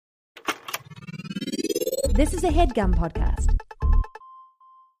This is a HeadGum podcast.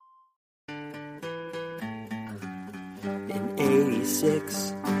 In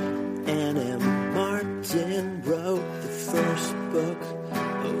 86, N.M. Martin wrote the first book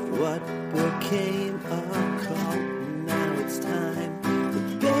of what became a cult. Now it's time for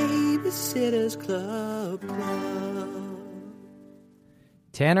Babysitter's Club.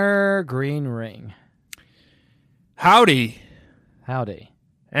 Tanner Green Ring. Howdy,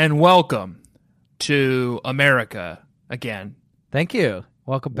 And welcome to America again. thank you.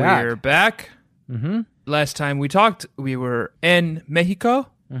 Welcome back. We're back. Mm-hmm. Last time we talked, we were in Mexico.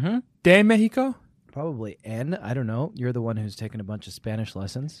 Mm-hmm. De Mexico. Probably N. I don't know. You're the one who's taken a bunch of Spanish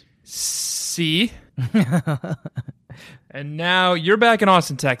lessons. C. And now you're back in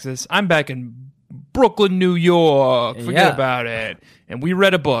Austin, Texas. I'm back in Brooklyn, New York. Forget Yeah. about it. And we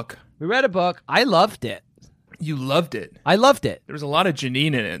read a book. We read a book. I loved it. You loved it. I loved it. There was a lot of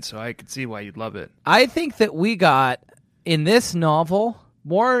Janine in it, so I could see why you'd love it. I think that we got, in this novel,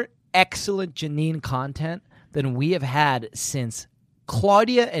 more excellent Janine content than we have had since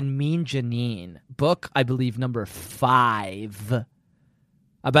Claudia and Mean Janine, book, I believe, number 5,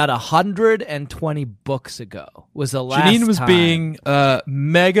 about 120 books ago, was the last Janine was time. being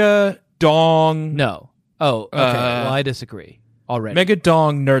mega dong. No. Oh, okay. Well, I disagree already. Mega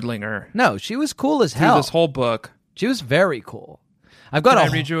dong nerdlinger. No, she was cool as Through hell. this whole book. She was very cool. I've got Can a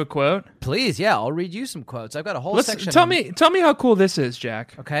I read you a quote? Please, yeah, I'll read you some quotes. I've got a whole section. Tell me how cool this is,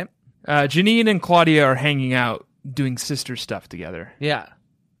 Jack. Okay. Janine and Claudia are hanging out doing sister stuff together. Yeah.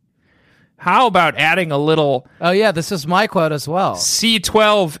 How about adding a little Oh yeah, this is my quote as well.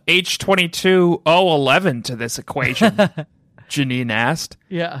 C12H22O11 to this equation? Janine asked.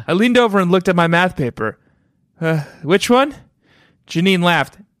 Yeah. I leaned over and looked at my math paper. Which one? Janine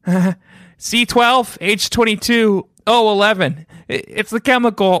laughed. C12H22O11. It's the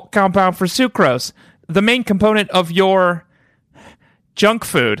chemical compound for sucrose, the main component of your junk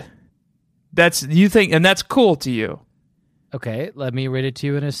food. That's you think, and that's cool to you. Okay, let me read it to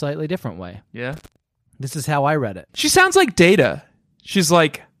you in a slightly different way. Yeah. This is how I read it. She sounds like Data. She's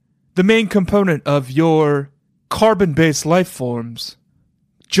like the main component of your carbon-based life forms,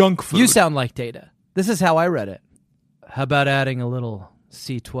 junk food. You sound like Data. This is how I read it. How about adding a little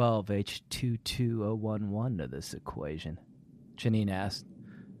C12H22011 to this equation? Janine asked.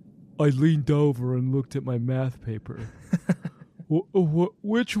 I leaned over and looked at my math paper.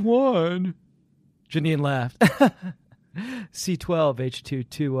 Which one? Janine laughed.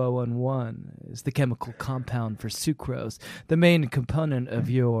 C12H22011 is the chemical compound for sucrose, the main component of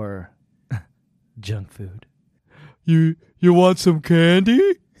your junk food. You want some candy?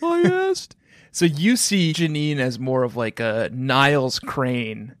 I asked. So you see Janine as more of like a Niles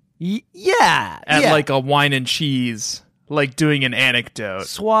Crane Yeah. at yeah. like a wine and cheese, like doing an anecdote.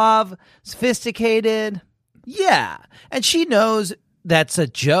 Suave, sophisticated. Yeah. And she knows that's a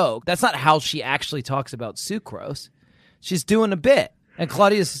joke. That's not how she actually talks about sucrose. She's doing a bit. And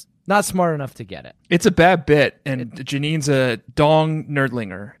Claudia's not smart enough to get it. It's a bad bit, and Janine's a dong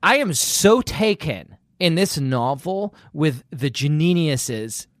nerdlinger. I am so taken in this novel with the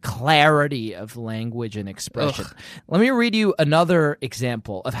Janinius's clarity of language and expression. Ugh. Let me read you another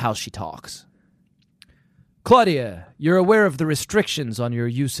example of how she talks. Claudia, you're aware of the restrictions on your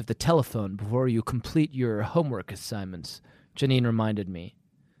use of the telephone before you complete your homework assignments, Janine reminded me.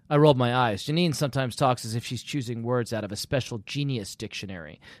 I rolled my eyes. Janine sometimes talks as if she's choosing words out of a special genius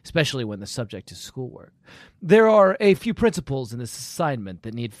dictionary, especially when the subject is schoolwork. There are a few principles in this assignment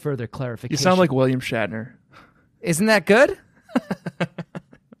that need further clarification. You sound like William Shatner. Isn't that good?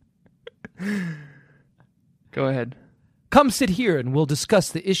 Go ahead. Come sit here and we'll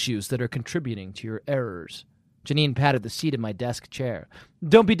discuss the issues that are contributing to your errors. Janine patted the seat in my desk chair.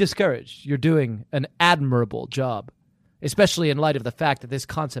 Don't be discouraged. You're doing an admirable job, especially in light of the fact that this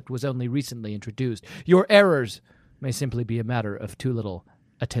concept was only recently introduced. Your errors may simply be a matter of too little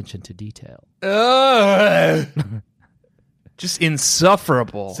attention to detail. Just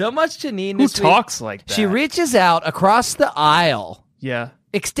insufferable. So much Janine Who this week. talks like that? She reaches out across the aisle, Yeah.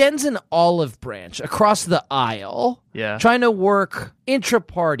 extends an olive branch across the aisle, Yeah. trying to work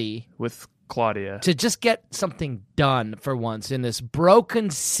intra-party With Claudia. to just get something done for once in this broken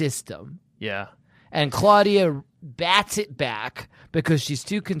system. Yeah. And Claudia bats it back because she's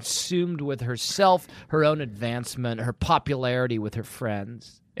too consumed with herself, her own advancement, her popularity with her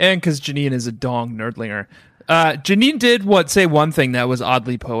friends. And because Janine is a dong nerdlinger. Janine did say one thing that was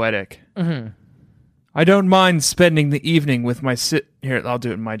oddly poetic. Mm-hmm. I don't mind spending the evening with my Here, I'll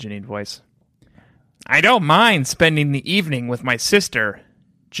do it in my Janine voice. I don't mind spending the evening with my sister.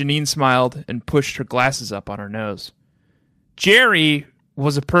 Janine smiled and pushed her glasses up on her nose. Jerry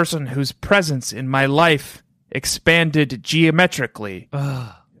was a person whose presence in my life expanded geometrically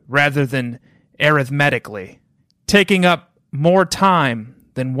rather than arithmetically, taking up more time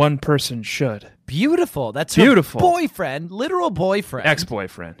than one person should. Beautiful. That's Beautiful. Her boyfriend, literal boyfriend.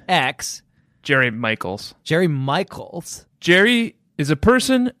 Ex-boyfriend. Jerry Michaels. Jerry Michaels. Jerry is a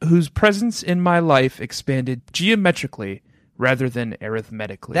person whose presence in my life expanded geometrically rather than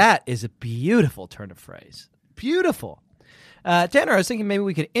arithmetically. That is a beautiful turn of phrase. Beautiful. Tanner, I was thinking maybe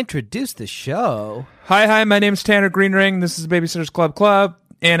we could introduce the show. Hi, my name's Tanner Greenring. This is Babysitters Club.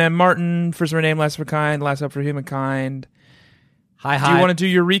 Anna Martin, first of her name, last of her kind, last up for humankind. Hi. Do you want to do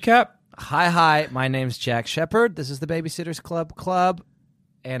your recap? Hi, my name's Jack Shepard. This is the Babysitters Club.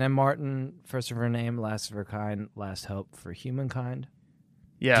 Anna Martin, first of her name, last of her kind, last hope for humankind.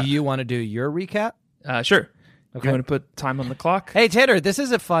 Yeah. Do you want to do your recap? Sure. Okay. You want to put time on the clock? Hey, Tanner, this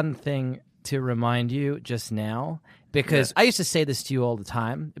is a fun thing to remind you just now, because I used to say this to you all the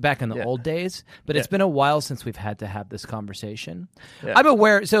time back in the old days, but it's been a while since we've had to have this conversation. Yeah. I'm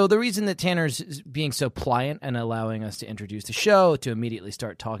aware. So the reason that Tanner's being so pliant and allowing us to introduce the show, to immediately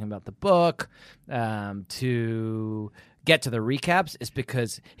start talking about the book, to get to the recaps, is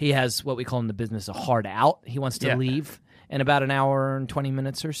because he has what we call in the business a hard out. He wants to leave in about an hour and 20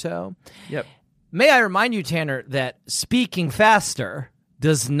 minutes or so. Yep. May I remind you, Tanner, that speaking faster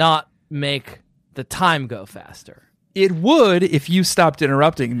does not make the time go faster. It would if you stopped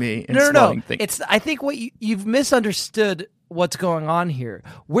interrupting me and No. slowing things. It's. I think what you've misunderstood what's going on here.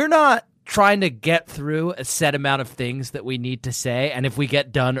 We're not trying to get through a set amount of things that we need to say, and if we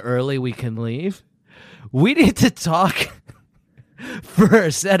get done early, we can leave. We need to talk for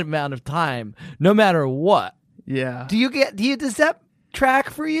a set amount of time, no matter what. Yeah. Does that track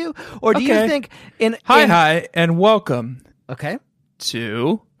for you, or do you think Hi, and welcome. Okay.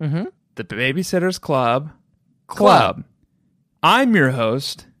 To the Babysitters Club. I'm your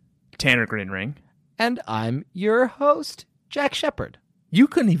host, Tanner Greenring. And I'm your host, Jack Shepard. You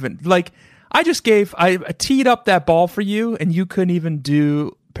couldn't even, I teed up that ball for you, and you couldn't even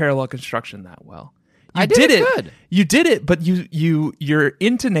do parallel construction that well. I did it good. You did it, but your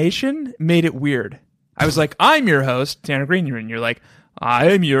intonation made it weird. I was like, I'm your host, Tanner Greenring. You're like,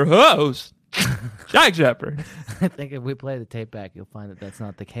 I'm your host, Jack Shepard. I think if we play the tape back, you'll find that that's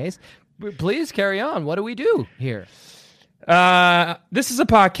not the case. Please carry on. What do we do here? This is a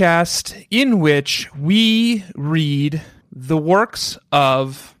podcast in which we read the works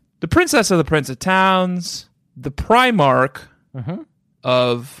of the Princess of the Prince of Towns, the Primarch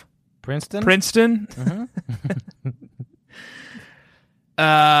of Princeton.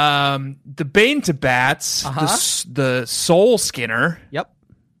 The Bane to Bats, the Soul Skinner. Yep.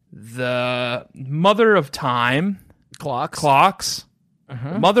 The Mother of Time. Clocks.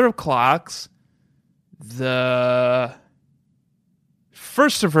 The Mother of Clocks. The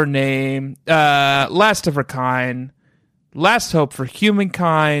First of her name. Last of her kind. Last hope for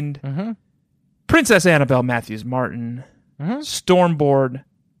humankind. Princess Annabelle Matthews Martin. Stormborn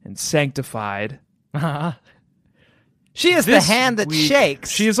and Sanctified. She is the hand that shakes.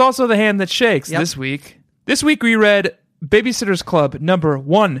 She is also the hand that shakes this week. This week we read Babysitters Club number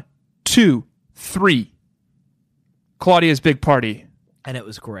 1, 2, 3. Claudia's Big Party. And it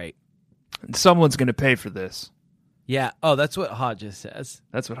was great. And someone's going to pay for this. Yeah. Oh, that's what Hodges says.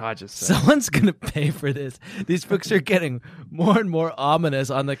 That's what Hodges says. Someone's going to pay for this. These books are getting more and more ominous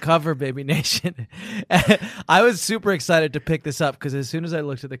on the cover, Baby Nation. I was super excited to pick this up because as soon as I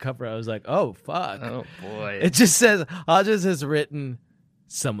looked at the cover, I was like, oh, fuck. Oh, boy. It just says, Hodges has written,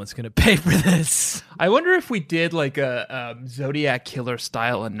 someone's going to pay for this. I wonder if we did like a Zodiac Killer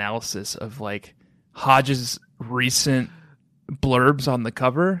style analysis of like Hodges' recent blurbs on the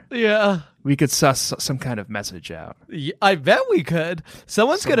cover. Yeah. We could suss some kind of message out. Yeah, I bet we could.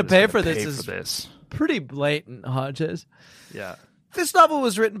 Someone's going to pay for this. This. Pretty blatant, Hodges. Yeah. This novel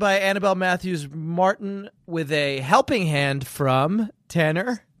was written by Annabelle Matthews Martin with a helping hand from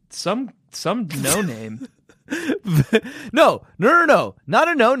Tanner. Some no name. No. Not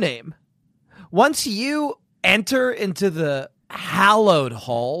a no name. Once you enter into the hallowed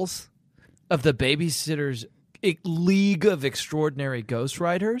halls of the Babysitters League of Extraordinary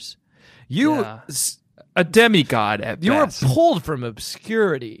Ghostwriters, a demigod at you best. were pulled from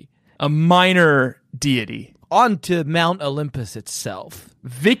obscurity, a minor deity, onto Mount Olympus itself.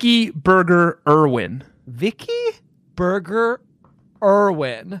 Vicky Berger Irwin. Vicky Berger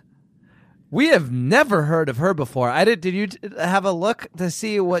Irwin. We have never heard of her before. Did you have a look to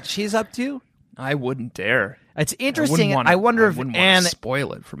see what she's up to? I wouldn't dare. It's interesting. I wonder if Anne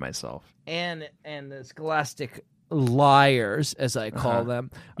spoil it for myself. Anne and the Scholastic liars, as I call them,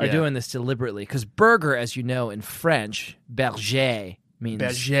 are doing this deliberately. Because Berger, as you know, in French, berger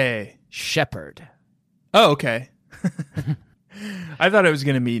means shepherd. Oh, okay. I thought it was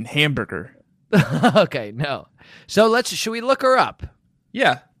going to mean hamburger. Okay, no. So should we look her up?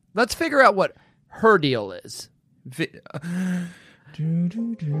 Yeah. Let's figure out what her deal is.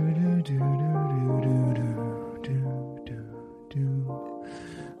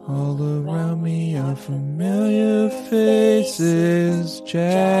 All around me are familiar faces.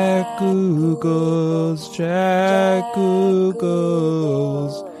 Jack Googles.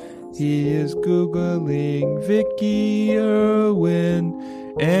 He is Googling Vicky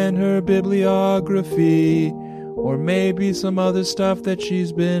Irwin and her bibliography, or maybe some other stuff that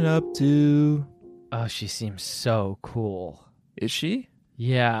she's been up to. Oh, she seems so cool. Is she?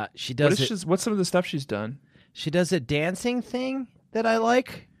 Yeah, she does. What's some of the stuff she's done? She does a dancing thing that I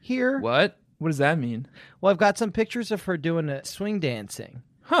like here. What? What does that mean? Well, I've got some pictures of her doing a swing dancing.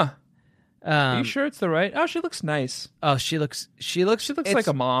 Huh. Are you sure it's the right? Oh, she looks nice. Oh, she looks like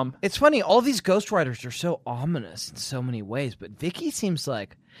a mom. It's funny. All these ghostwriters are so ominous in so many ways, but Vicky seems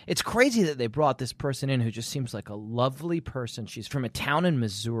like it's crazy that they brought this person in who just seems like a lovely person. She's from a town in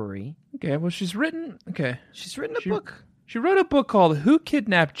Missouri. Okay, well, she's written a book. She wrote a book called Who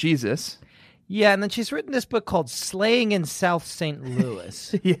Kidnapped Jesus? Yeah, and then she's written this book called Slaying in South St.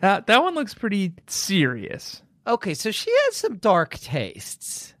 Louis. Yeah, that one looks pretty serious. Okay, so she has some dark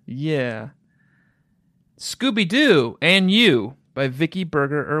tastes. Yeah. Scooby-Doo and You by Vicky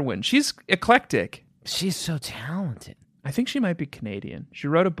Berger Irwin. She's eclectic. She's so talented. I think she might be Canadian. She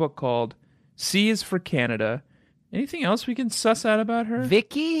wrote a book called C is for Canada. Anything else we can suss out about her?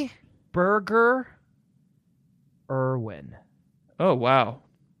 Vicky Berger Irwin. Oh, wow.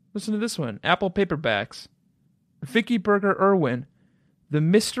 Listen to this one. Apple paperbacks. Vicky Berger Irwin. The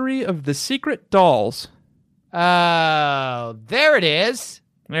Mystery of the Secret Dolls. Oh, there it is.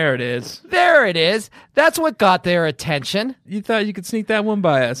 There it is. There it is. That's what got their attention. You thought you could sneak that one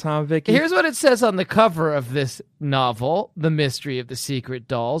by us, huh, Vicky? Here's what it says on the cover of this novel, The Mystery of the Secret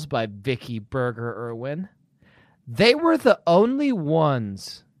Dolls by Vicky Berger Irwin. They were the only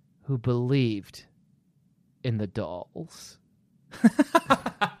ones who believed in the dolls.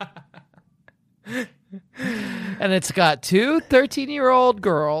 And it's got two 13-year-old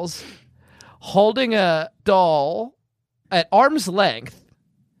girls holding a doll at arm's length.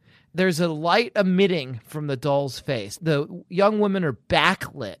 There's a light emitting from the doll's face. The young women are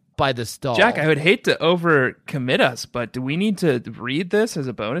backlit by this doll. Jack, I would hate to overcommit us, but do we need to read this as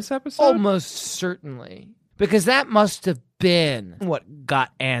a bonus episode? Almost certainly. Because that must have been what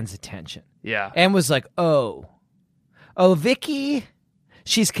got Anne's attention. Yeah. Anne was like, oh, Vicky,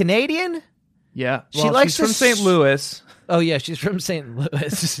 she's Canadian? Yeah. She likes she's from St. Louis. Oh, yeah, she's from St.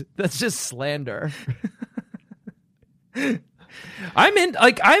 Louis. That's just slander.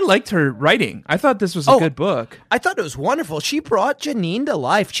 I liked her writing. I thought this was a good book. I thought it was wonderful. She brought Janine to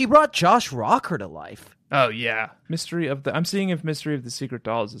life. She brought Josh Rocker to life. Oh, yeah. I'm seeing if Mystery of the Secret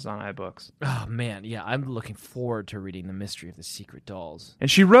Dolls is on iBooks. Oh, man. Yeah, I'm looking forward to reading The Mystery of the Secret Dolls. And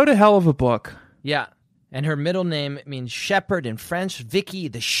she wrote a hell of a book. Yeah. And her middle name means shepherd in French. Vicky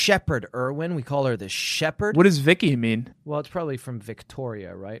the Shepherd Irwin. We call her the Shepherd. What does Vicky mean? Well, it's probably from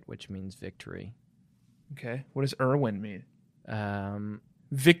Victoria, right? Which means victory. Okay. What does Irwin mean?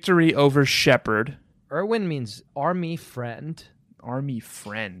 Victory over shepherd. Irwin means army friend. Army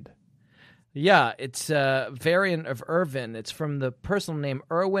friend. Yeah, it's a variant of Irvin. It's from the personal name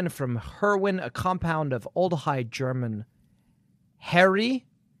Irwin from Herwin, a compound of Old High German Harry,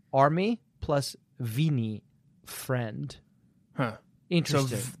 army, plus Vini, friend. Huh.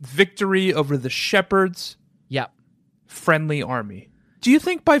 Interesting. So victory over the shepherds. Yeah. Friendly army. Do you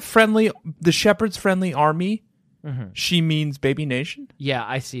think by friendly, the shepherd's friendly army, she means Baby Nation? Yeah,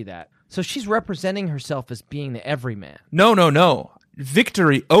 I see that. So she's representing herself as being the everyman. No.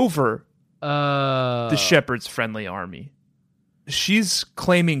 Victory over the shepherd's friendly army. She's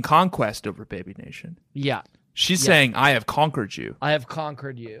claiming conquest over Baby Nation. Yeah. She's saying, I have conquered you. I have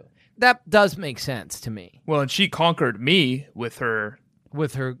conquered you. That does make sense to me. Well, and she conquered me with her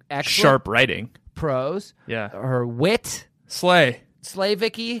excellent sharp writing. Prose. Yeah. Her wit. Slay. Slay,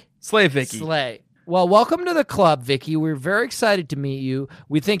 Vicky. Slay, Vicky. Slay. Well, welcome to the club, Vicky. We're very excited to meet you.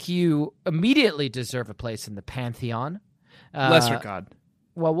 We think you immediately deserve a place in the pantheon. Lesser god.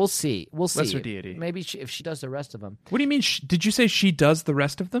 Well, we'll see. Lesser deity. Maybe if she does the rest of them. What do you mean? Did you say she does the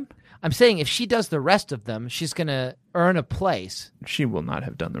rest of them? I'm saying if she does the rest of them, she's going to earn a place. She will not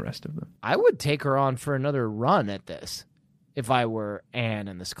have done the rest of them. I would take her on for another run at this if I were Anne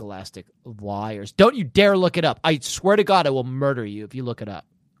and the Scholastic Liars. Don't you dare look it up. I swear to God I will murder you if you look it up.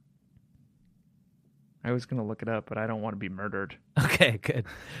 I was going to look it up, but I don't want to be murdered. Okay, good.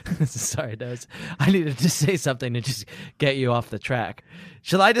 Sorry, I needed to say something to just get you off the track.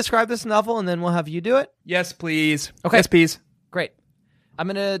 Shall I describe this novel and then we'll have you do it? Yes, please. Okay. Yes, please. Great. I'm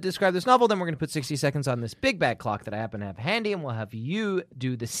going to describe this novel, then we're going to put 60 seconds on this big bad clock that I happen to have handy, and we'll have you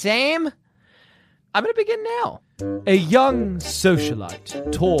do the same. I'm going to begin now. A young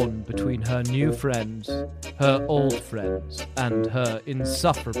socialite, torn between her new friends, her old friends, and her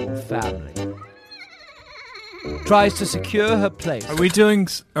insufferable family, tries to secure her place. Are we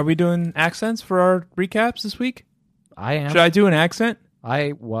doing accents for our recaps this week? I am. Should I do an accent?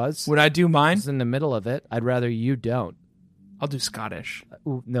 I was. Would I do mine? I was in the middle of it. I'd rather you don't. I'll do Scottish.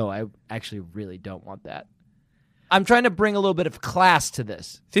 Ooh, no, I actually really don't want that. I'm trying to bring a little bit of class to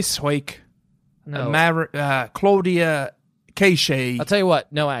this. This week, No. Claudia Casey. I'll tell you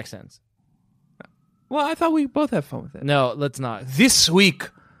what, no accents. Well, I thought we both have fun with it. No, let's not. This week,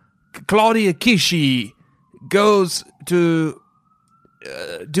 Claudia Kishi goes to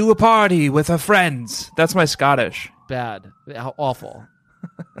do a party with her friends. That's my Scottish. Bad. How awful.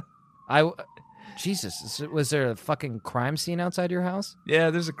 Jesus, was there a fucking crime scene outside your house? Yeah,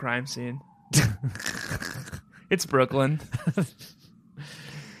 there's a crime scene. It's Brooklyn.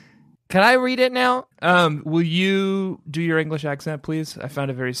 Can I read it now? Will you do your English accent, please? I found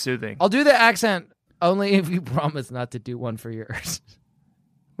it very soothing. I'll do the accent only if you promise not to do one for yours.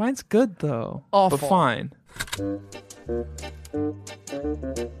 Mine's good, though. Awful. But fine.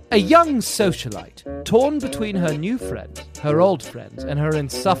 A young socialite, torn between her new friends, her old friends, and her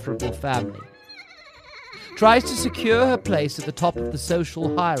insufferable family, tries to secure her place at the top of the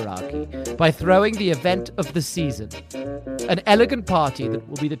social hierarchy by throwing the event of the season, an elegant party that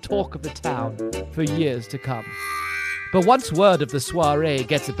will be the talk of the town for years to come. But once word of the soiree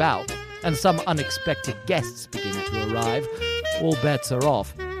gets about, and some unexpected guests begin to arrive, all bets are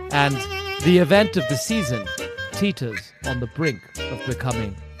off, and the event of the season teeters on the brink of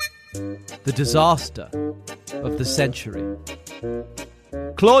becoming the disaster of the century.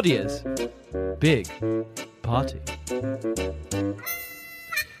 Claudia's big party.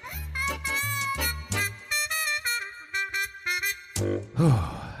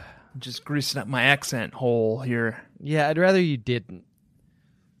 I'm just greasing up my accent hole here. Yeah, I'd rather you didn't.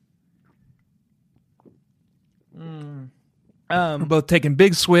 We're both taking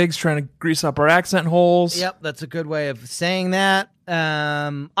big swigs, trying to grease up our accent holes. Yep, that's a good way of saying that.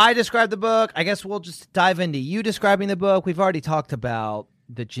 I described the book. I guess we'll just dive into you describing the book. We've already talked about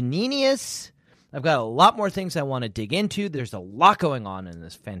the Janinius. I've got a lot more things I want to dig into. There's a lot going on in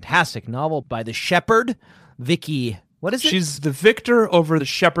this fantastic novel by the shepherd, Vicky. What is it? She's the victor over the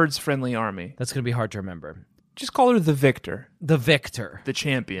shepherd's friendly army. That's going to be hard to remember. Just call her the victor. The victor. The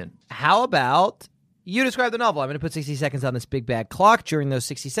champion. How about you describe the novel? I'm going to put 60 seconds on this big bad clock. During those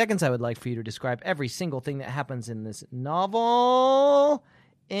 60 seconds, I would like for you to describe every single thing that happens in this novel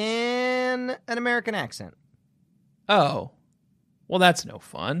in an American accent. Oh. Well, that's no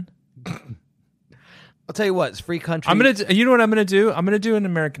fun. I'll tell you what, it's free country. You know what I'm gonna do? I'm gonna do an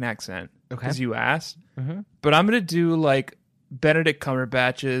American accent. Okay. Because you asked. Mm-hmm. But I'm gonna do like Benedict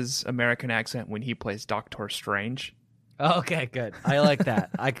Cumberbatch's American accent when he plays Doctor Strange. Okay, good. I like that.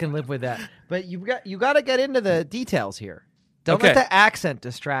 I can live with that. But you got to get into the details here. Don't let the accent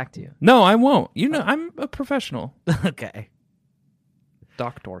distract you. No, I won't. You know, I'm a professional. Okay.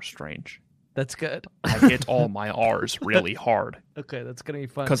 Doctor Strange. That's good. I hit all my R's really hard. Okay, that's going to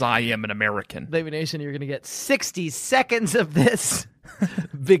be fun. Because I am an American. Baby Nation, you're going to get 60 seconds of this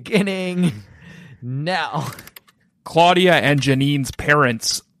beginning now. Claudia and Janine's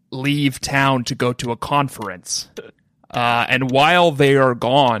parents leave town to go to a conference. And while they are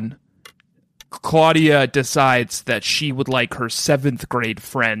gone, Claudia decides that she would like her 7th grade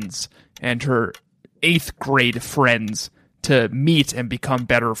friends and her 8th grade friends to meet and become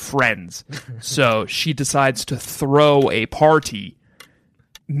better friends. So she decides to throw a party.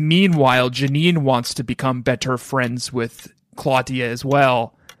 Meanwhile, Janine wants to become better friends with Claudia as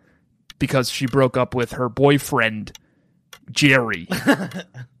well because she broke up with her boyfriend, Jerry.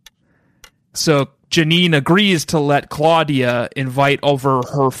 So Janine agrees to let Claudia invite over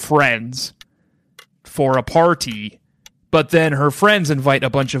her friends for a party, but then her friends invite a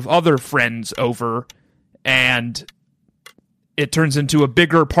bunch of other friends over, and it turns into a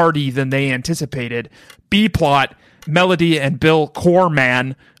bigger party than they anticipated. B-plot, Melody and Bill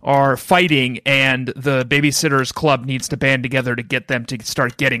Corman are fighting, and the Babysitters Club needs to band together to get them to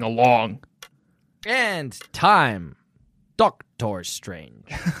start getting along. And time. Doctor Strange.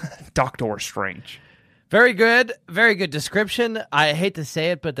 Doctor Strange. Very good. Very good description. I hate to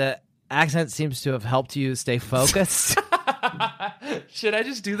say it, but the accent seems to have helped you stay focused. Should I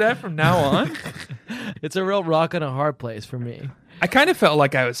just do that from now on? It's a real rock and a hard place for me. I kind of felt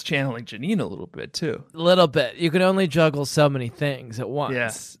like I was channeling Janine a little bit, too. A little bit. You can only juggle so many things at once.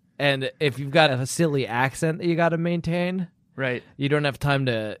 Yeah. And if you've got a silly accent that you got to maintain, Right. you don't have time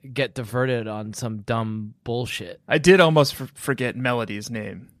to get diverted on some dumb bullshit. I did almost forget Melody's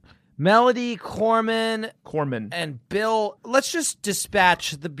name. Melody, Corman, Corman. and Bill. Let's just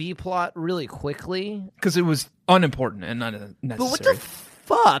dispatch the B plot really quickly. Because it was unimportant and not necessary. But what the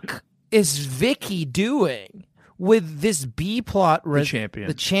fuck is Vicky doing with this B plot? The champion.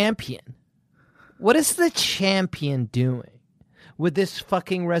 The champion. What is the champion doing with this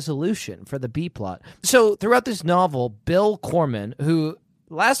fucking resolution for the B plot? So throughout this novel, Bill Corman, who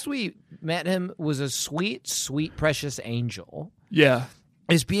last we met him was a sweet, sweet, precious angel, Yeah.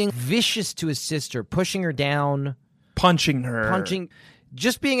 is being vicious to his sister, pushing her down, Punching her.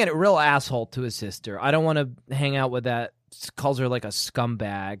 just being a real asshole to his sister. I don't want to hang out with that. Calls her like a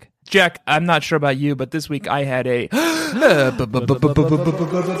scumbag. Jack, I'm not sure about you, but this week I had a...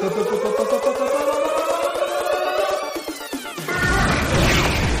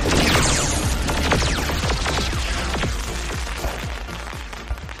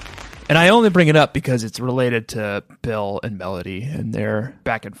 And I only bring it up because it's related to Bill and Melody and their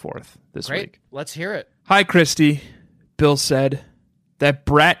back and forth this week. Let's hear it. Hi, Christy. Bill said, that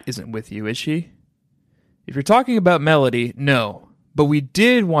brat isn't with you, is she? If you're talking about Melody, no. But we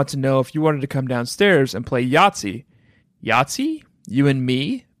did want to know if you wanted to come downstairs and play Yahtzee. Yahtzee? You and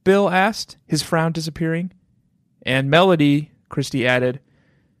me? Bill asked, his frown disappearing. And Melody, Christy added.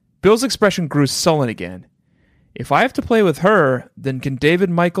 Bill's expression grew sullen again. If I have to play with her, then can David,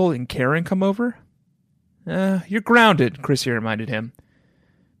 Michael, and Karen come over? You're grounded, Chrissy reminded him.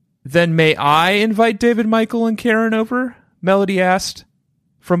 Then may I invite David, Michael, and Karen over? Melody asked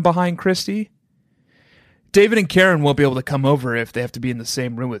from behind Christy. David and Karen won't be able to come over if they have to be in the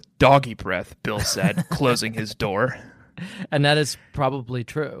same room with Doggy Breath, Bill said, closing his door. And that is probably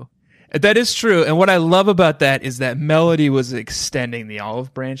true. That is true. And what I love about that is that Melody was extending the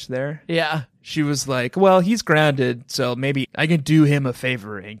olive branch there. Yeah. She was like, well, he's grounded, so maybe I can do him a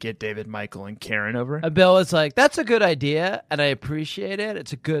favor and get David, Michael, and Karen over. And Bill was like, that's a good idea, and I appreciate it.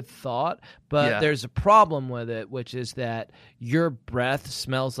 It's a good thought, but there's a problem with it, which is that your breath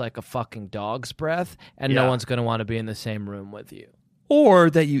smells like a fucking dog's breath, and no one's going to want to be in the same room with you.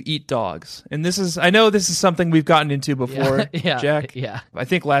 Or that you eat dogs. And I know this is something we've gotten into before, Jack. Yeah. I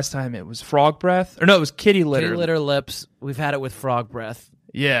think last time it was frog breath. Or no, it was kitty litter. Kitty litter lips. We've had it with frog breath.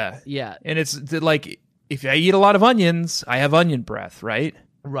 Yeah. Yeah. And it's like, if I eat a lot of onions, I have onion breath, right?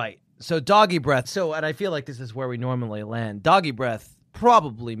 Right. So doggy breath. And I feel like this is where we normally land. Doggy breath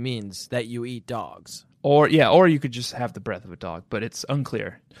probably means that you eat dogs. Or you could just have the breath of a dog, but it's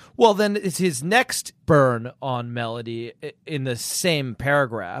unclear. Well, then it's his next burn on Melody in the same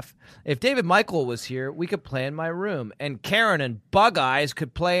paragraph. If David Michael was here, we could play in my room, and Karen and Bug Eyes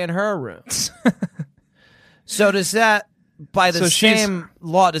could play in her room. So does that, by the same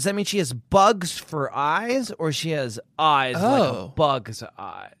law, does that mean she has bugs for eyes, or she has eyes like a bug's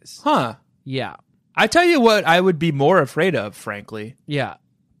eyes? Huh. Yeah. I tell you what I would be more afraid of, frankly. Yeah.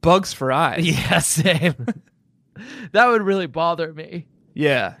 Bugs for eyes. Yeah, same. That would really bother me.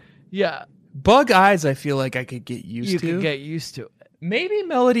 Yeah. Yeah. Bug eyes, I feel like I could get used to. You could get used to it. Maybe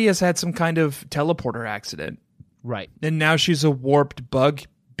Melody has had some kind of teleporter accident. Right. And now she's a warped bug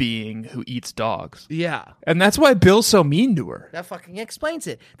being who eats dogs. Yeah. And that's why Bill's so mean to her. That fucking explains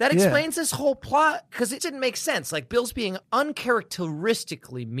it. That explains this whole plot, because it didn't make sense. Like, Bill's being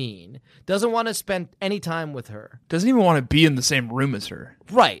uncharacteristically mean, doesn't want to spend any time with her. Doesn't even want to be in the same room as her.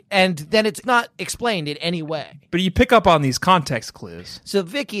 Right. And then it's not explained in any way. But you pick up on these context clues. So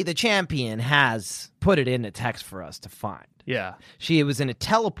Vicky, the champion, has put it in the text for us to find. Yeah. She was in a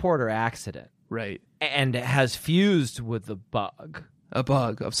teleporter accident. Right. And has fused with the bug. A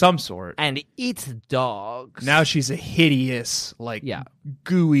bug of some sort. And eats dogs. Now she's a hideous,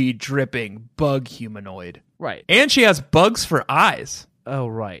 gooey, dripping bug humanoid. Right. And she has bugs for eyes. Oh,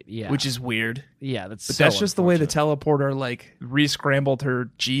 right. Yeah. Which is weird. Yeah, that's just the way the teleporter, re-scrambled her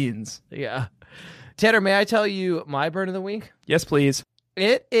genes. Yeah. Tanner, may I tell you my burn of the week? Yes, please.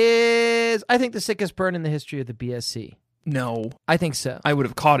 It is, I think, the sickest burn in the history of the BSC. No. I think so. I would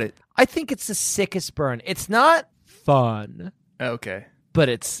have caught it. I think it's the sickest burn. It's not fun. Okay. But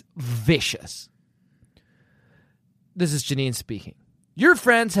it's vicious. This is Janine speaking. Your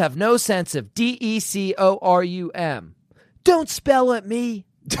friends have no sense of DECORUM. Don't spell at me,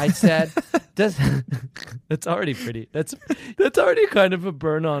 I said. That's already pretty. That's already kind of a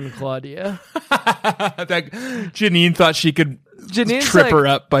burn on Claudia. Janine thought she could trip her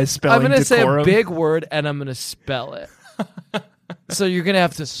up by spelling I'm going to say decorum. a big word and I'm going to spell it. So you're going to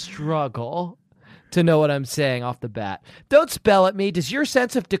have to struggle to know what I'm saying off the bat. Don't spell at me. Does your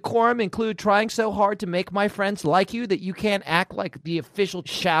sense of decorum include trying so hard to make my friends like you that you can't act like the official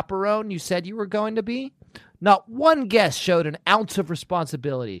chaperone you said you were going to be? Not one guest showed an ounce of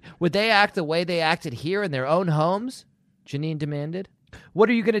responsibility. Would they act the way they acted here in their own homes? Janine demanded. What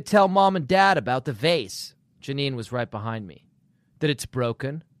are you going to tell Mom and Dad about the vase? Janine was right behind me. That it's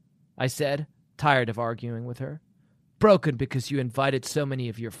broken, I said, tired of arguing with her. Broken because you invited so many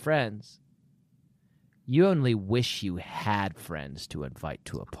of your friends. You only wish you had friends to invite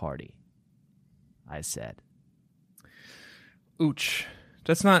to a party, I said. Ooch.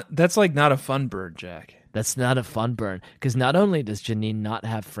 That's like not a fun burn, Jack. That's not a fun burn, because not only does Janine not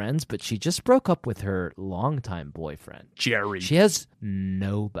have friends, but she just broke up with her longtime boyfriend. Jerry. She has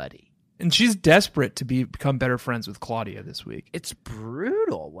nobody. And she's desperate to become better friends with Claudia this week. It's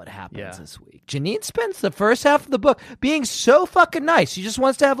brutal what happens this week. Janine spends the first half of the book being so fucking nice. She just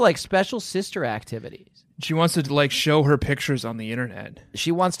wants to have like special sister activities. She wants to like show her pictures on the internet.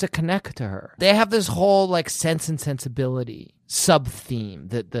 She wants to connect to her. They have this whole like Sense and Sensibility sub-theme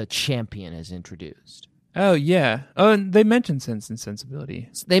that the champion has introduced. Oh, yeah. Oh, and they mentioned Sense and Sensibility.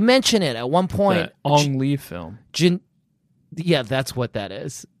 They mention it at one point. The Ong Lee film. Yeah, that's what that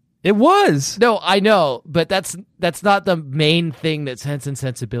is. It was. No, I know, but that's not the main thing that Sense and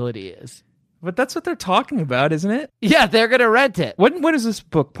Sensibility is. But that's what they're talking about, isn't it? Yeah, they're going to rent it. When is this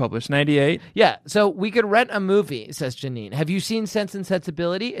book published? 98? Yeah, so we could rent a movie, says Janine. Have you seen Sense and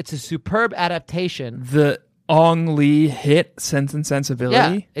Sensibility? It's a superb adaptation. The Ong Lee hit Sense and Sensibility?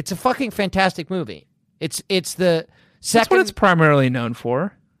 Yeah, it's a fucking fantastic movie. It's the second... That's what it's primarily known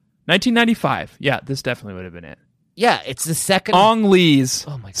for. 1995. Yeah, this definitely would have been it. Yeah, it's the second... Ong Lee's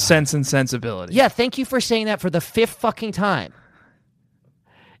Oh my God. Sense and Sensibility. Yeah, thank you for saying that for the fifth fucking time.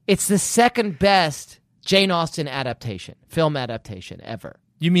 It's the second best Jane Austen adaptation, film adaptation ever.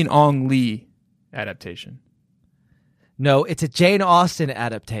 You mean Ong Lee adaptation? No, it's a Jane Austen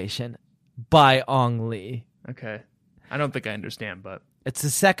adaptation by Ong Lee. Okay. I don't think I understand, but... It's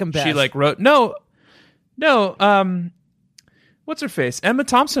the second best. She like wrote... No, what's her face? Emma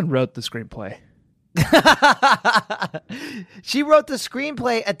Thompson wrote the screenplay. She wrote the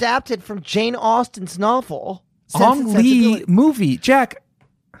screenplay adapted from Jane Austen's novel. Ong Lee movie. Jack...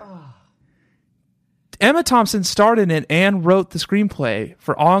 Emma Thompson starred in it and wrote the screenplay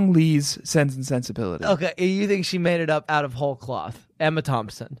for Ong Lee's Sense and Sensibility. Okay, you think she made it up out of whole cloth? Emma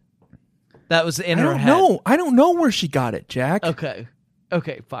Thompson. That was in her head. No, I don't know where she got it, Jack. Okay,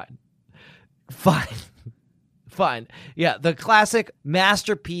 fine. Yeah, the classic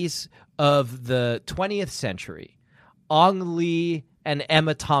masterpiece of the 20th century. Ong Lee and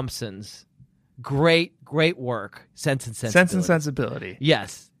Emma Thompson's great work, Sense and Sensibility. Sense and Sensibility.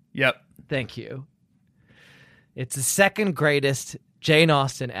 Yes. Yep. Thank you. It's the second greatest Jane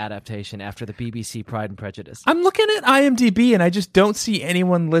Austen adaptation after the BBC Pride and Prejudice. I'm looking at IMDb and I just don't see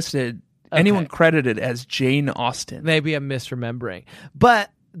anyone listed, anyone credited as Jane Austen. Maybe I'm misremembering. But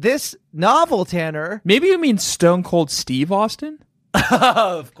this novel, Tanner... Maybe you mean Stone Cold Steve Austin?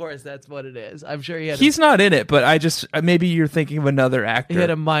 Of course, that's what it is. I'm sure he's not in it, but I just... Maybe you're thinking of another actor. He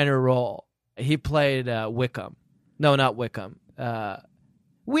had a minor role. He played Wickham. No, not Wickham.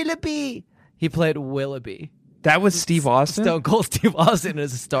 Willoughby. He played Willoughby. That was Steve Austin? Stone Cold Steve Austin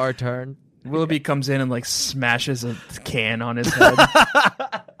is a star turn. Willoughby comes in and like smashes a can on his head.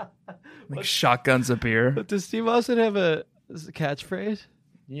 Like shotguns a beer. But does Steve Austin have a catchphrase?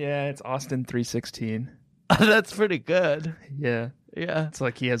 Yeah, it's Austin 3:16. That's pretty good. Yeah. Yeah. It's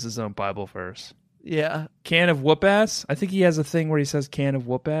like he has his own Bible verse. Yeah. Can of whoop ass? I think he has a thing where he says can of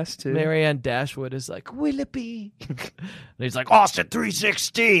whoop ass too. Marianne Dashwood is like, Willoughby. And he's like, Austin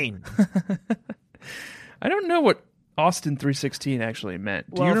 3:16. I don't know what Austin 3:16 actually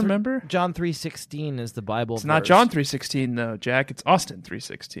meant. Do you remember? John 3:16 is the Bible It's verse. not John 3:16 though, Jack. It's Austin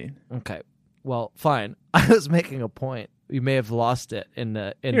 3:16. Okay. Well, fine. I was making a point. You may have lost it in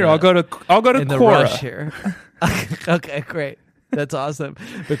the I'll go to in the Quora. rush here. Okay, great. That's awesome.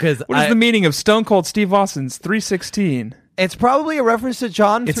 Because what is the meaning of Stone Cold Steve Austin's 3:16? It's probably a reference to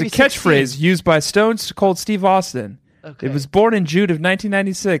John 3:16. It's a catchphrase used by Stone Cold Steve Austin. Okay. It was born in June of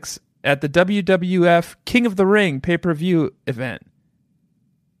 1996 at the WWF King of the Ring pay-per-view event.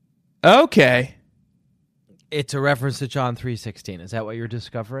 Okay. It's a reference to John 3:16. Is that what you're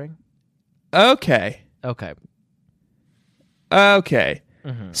discovering? Okay. Okay.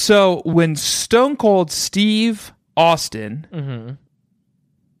 Mm-hmm. So when Stone Cold Steve Austin... Mm-hmm.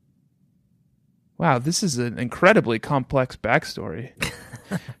 Wow, this is an incredibly complex backstory.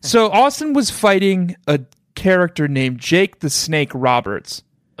 So Austin was fighting a character named Jake the Snake Roberts.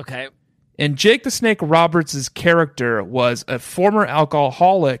 Okay. And Jake the Snake Roberts' character was a former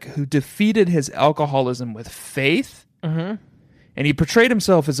alcoholic who defeated his alcoholism with faith. Mm-hmm. And he portrayed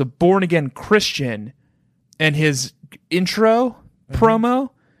himself as a born-again Christian. And his intro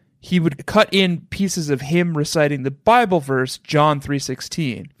promo, he would cut in pieces of him reciting the Bible verse, John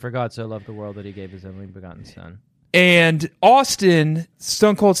 3:16. For God so loved the world that he gave his only begotten son. And Austin,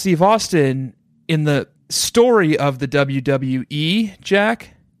 Stone Cold Steve Austin, in the story of the WWE,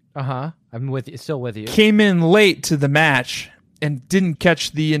 Jack, I'm with you, still with you. came in late to the match and didn't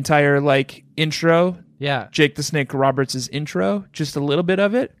catch the entire intro. Yeah. Jake the Snake Roberts' intro, just a little bit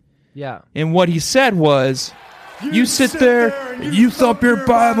of it. Yeah. And what he said was, you sit there and you thump your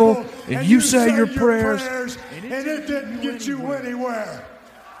Bible and you say your prayers, and it didn't get you anywhere.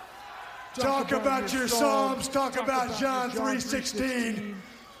 Talk about your Psalms, talk about John 3:16.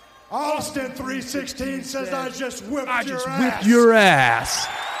 Austin 3:16 says, I just whipped your ass. whip your ass.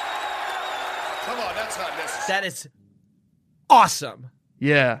 Come on, that's not necessary. That is awesome.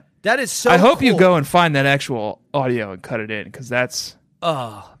 Yeah. That is so I hope you cool. go and find that actual audio and cut it in, because that's...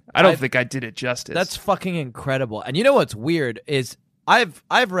 Oh, I don't think I did it justice. That's fucking incredible. And you know what's weird is I've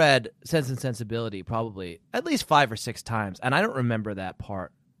read Sense and Sensibility probably at least 5 or 6 times, and I don't remember that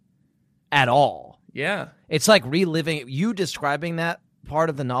part at all. Yeah. It's like reliving you describing that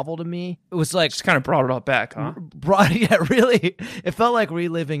part of the novel to me. It was like Just kind of brought it all back, huh? really. It felt like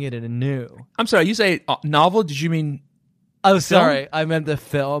reliving it anew. I'm sorry, you say novel? Did you mean... Oh, sorry. I meant the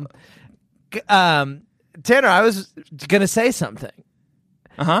film. Tanner, I was going to say something.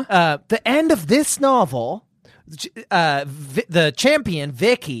 Uh-huh. The end of this novel, the champion,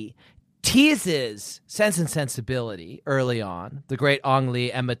 Vicky, teases Sense and Sensibility early on, the great Ong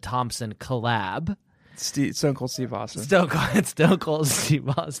Lee, Emma Thompson collab. Stone Cold Steve Austin. Stone Cold Steve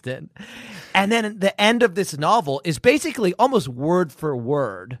Austin. And then the end of this novel is basically almost word for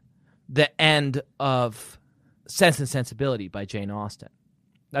word the end of Sense and Sensibility by Jane Austen.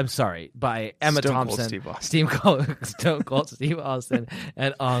 I'm sorry, by Emma Stone Cold Thompson, Steve Austin. Stone Cold Steve Austin,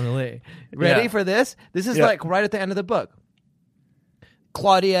 and Ong Lee. Ready for this? This is like right at the end of the book.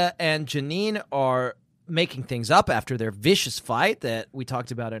 Claudia and Janine are making things up after their vicious fight that we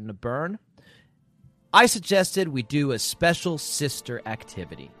talked about in the burn. I suggested we do a special sister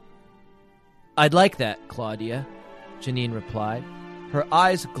activity. I'd like that, Claudia, Janine replied. Her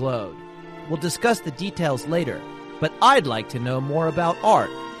eyes glowed. We'll discuss the details later, but I'd like to know more about art.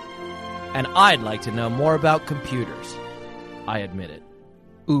 And I'd like to know more about computers, I admitted.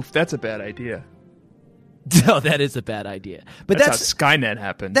 Oof, that's a bad idea. No, that is a bad idea. But that's how Skynet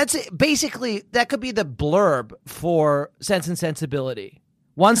happened. That's it. Basically, that could be the blurb for Sense and Sensibility.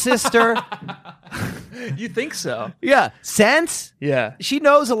 One sister. You think so? Yeah. Sense? Yeah. She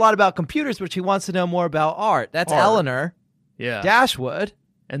knows a lot about computers, but she wants to know more about art. That's Art. Eleanor Yeah. Dashwood.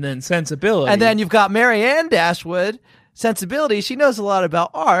 And then Sensibility. And then you've got Marianne Dashwood. Sensibility. She knows a lot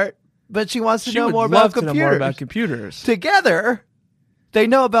about art, but she wants to know more about computers. To know more about computers. Together, they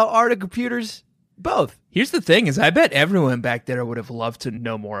know about art and computers both. Here's the thing: is I bet everyone back there would have loved to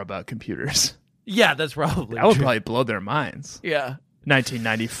know more about computers. Yeah, that's probably That would true. probably blow their minds. Yeah.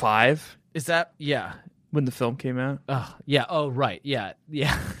 1995, Is that? Yeah. when the film came out, Yeah. Oh, right. Yeah.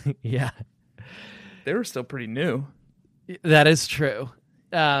 Yeah. Yeah. they were still pretty new. That is true.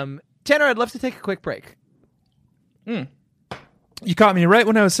 Tanner, I'd love to take a quick break. You caught me right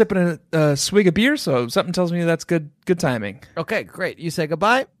when I was sipping a swig of beer, so something tells me that's good timing. Okay, great. You say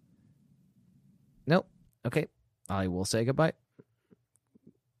goodbye? Nope. Okay. I will say goodbye.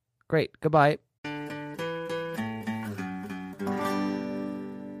 Great. Goodbye.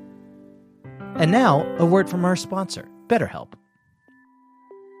 And now, a word from our sponsor, BetterHelp.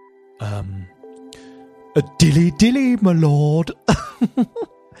 A dilly, my lord.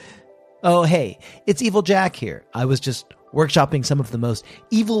 Oh, hey, it's Evil Jack here. I was just workshopping some of the most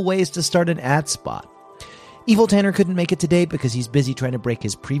evil ways to start an ad spot. Evil Tanner couldn't make it today because he's busy trying to break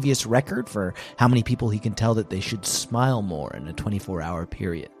his previous record for how many people he can tell that they should smile more in a 24-hour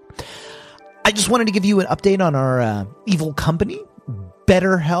period. I just wanted to give you an update on our evil company,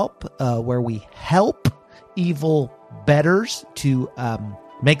 BetterHelp, where we help evil bettors to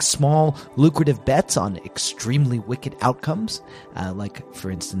make small, lucrative bets on extremely wicked outcomes. Like, for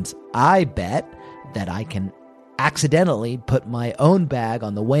instance, I bet that I can accidentally put my own bag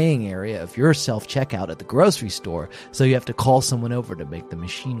on the weighing area of your self-checkout at the grocery store, so you have to call someone over to make the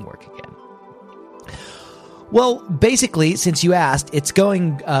machine work again. Well, basically, since you asked, it's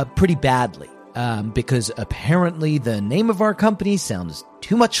going pretty badly. Because apparently the name of our company sounds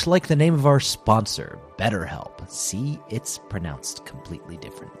too much like the name of our sponsor, BetterHelp. See, it's pronounced completely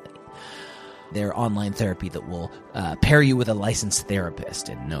differently. Their online therapy that will pair you with a licensed therapist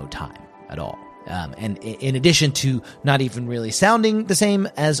in no time. at all. And in addition to not even really sounding the same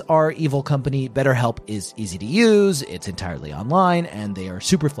as our evil company, BetterHelp is easy to use, it's entirely online, and they are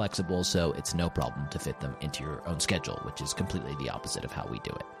super flexible, so it's no problem to fit them into your own schedule, which is completely the opposite of how we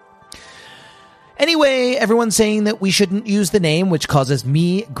do it. Anyway, everyone's saying that we shouldn't use the name, which causes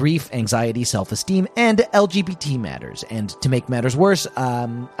me grief, anxiety, self-esteem, and LGBT matters. And to make matters worse,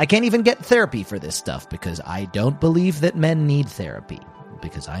 I can't even get therapy for this stuff because I don't believe that men need therapy,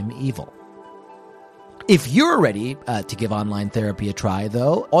 because I'm evil. If you're ready to give online therapy a try,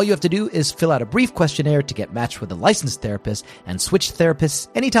 though, all you have to do is fill out a brief questionnaire to get matched with a licensed therapist and switch therapists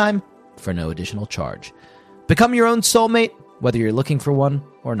anytime for no additional charge. Become your own soulmate, whether you're looking for one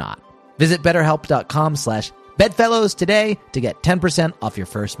or not. Visit BetterHelp.com/Bedfellows today to get 10% off your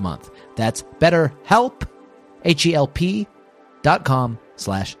first month. That's BetterHelp,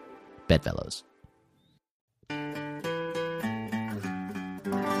 HELP.com/Bedfellows.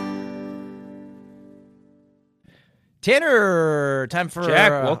 Tanner, time for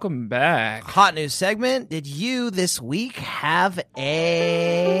Jack, welcome back. Hot news segment. Did you this week have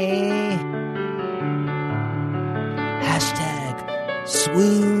a hashtag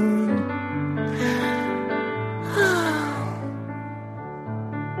swoon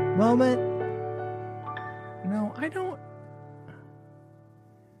moment? No, I don't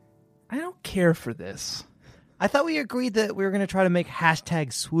care for this. I thought we agreed that we were going to try to make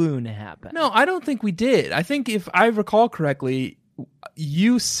hashtag swoon happen. No, I don't think we did. I think if I recall correctly,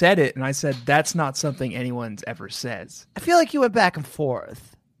 you said it, and I said that's not something anyone's ever says. I feel like you went back and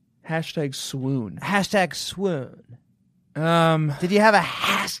forth. Hashtag swoon. Hashtag swoon. Did Did you have a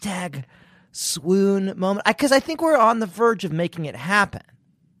hashtag swoon moment? Because I think we're on the verge of making it happen.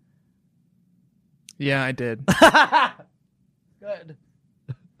 Yeah, I did. Good.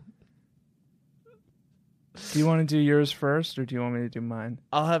 Do you want to do yours first, or do you want me to do mine?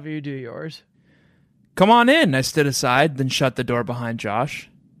 I'll have you do yours. Come on in. I stood aside, then shut the door behind Josh.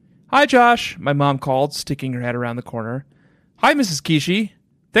 Hi, Josh, my mom called, sticking her head around the corner. Hi, Mrs. Kishi.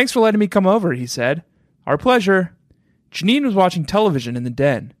 Thanks for letting me come over, he said. Our pleasure. Janine was watching television in the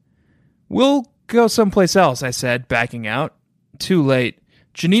den. We'll go someplace else, I said, backing out. Too late.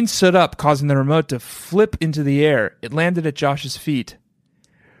 Janine stood up, causing the remote to flip into the air. It landed at Josh's feet.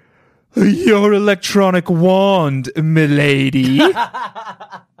 Your electronic wand, milady,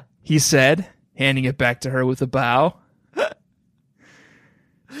 he said, handing it back to her with a bow.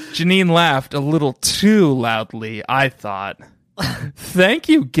 Janine laughed a little too loudly, I thought. Thank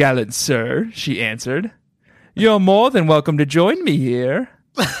you, gallant sir, she answered. You're more than welcome to join me here.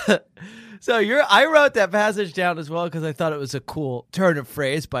 So I wrote that passage down as well because I thought it was a cool turn of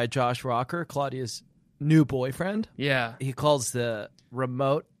phrase by Josh Rocker, Claudia's new boyfriend. Yeah. He calls the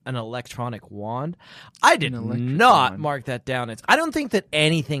remote an electronic wand. I did An electric not wand. mark that down. I don't think that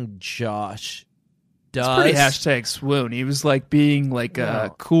anything Josh does. It's pretty hashtag swoon. He was like being like a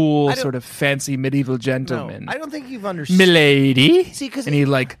No. cool I don't- sort of fancy medieval No, gentleman. I don't think you've understood. Milady. See, 'cause and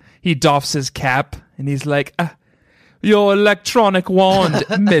he doffs his cap and he's like, your electronic wand,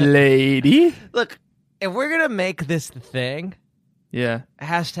 milady. Look, if we're going to make this the thing, Yeah.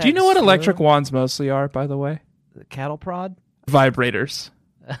 hashtag Do you know what swoon, electric wands mostly are, by the way? cattle prod? Vibrators.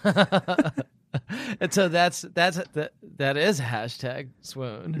 And so that is hashtag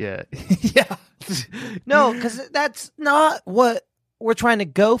swoon. Yeah. Yeah. No, because that's not what we're trying to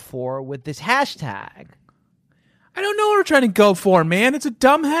go for with this hashtag. I don't know what we're trying to go for, man. It's a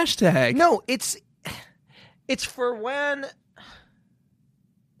dumb hashtag. No, it's for when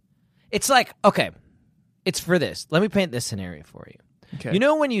it's like, okay, it's for this. Let me paint this scenario for you. Okay. You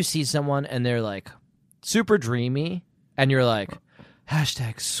know when you see someone and they're like super dreamy and you're like,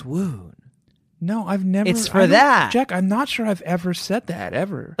 hashtag swoon. No, I've never. It's for that. Jack, I'm not sure I've ever said that,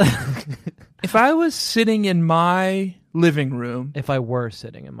 ever. If I was sitting in my living room. If I were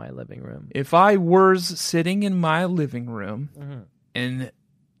sitting in my living room. And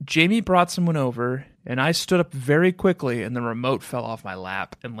Jamie brought someone over, and I stood up very quickly, and the remote fell off my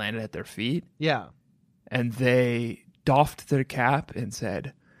lap and landed at their feet. Yeah. And they doffed their cap and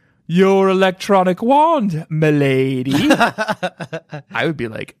said, your electronic wand, milady. I would be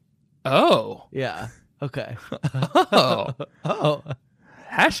like, oh. Yeah. Okay. Oh. Oh.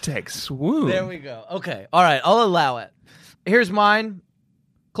 Hashtag swoon. There we go. Okay. All right. I'll allow it. Here's mine.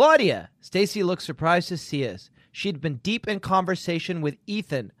 Claudia. Stacy looked surprised to see us. She'd been deep in conversation with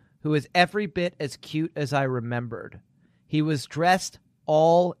Ethan, who is every bit as cute as I remembered. He was dressed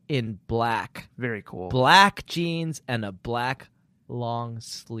all in black. Very cool. Black jeans and a black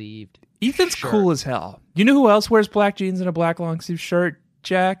long-sleeved Ethan's shirt. cool as hell. You know who else wears black jeans and a black long sleeve shirt,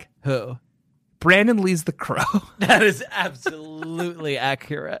 Jack? Who? Brandon Lee's the Crow. That is absolutely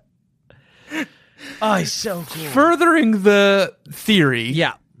accurate. Oh, he's so cool. Furthering the theory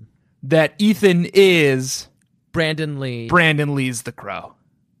Yeah. that Ethan is Brandon Lee Brandon Lee's The Crow.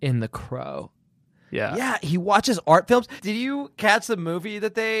 in The Crow. Yeah. Yeah, he watches art films. Did you catch the movie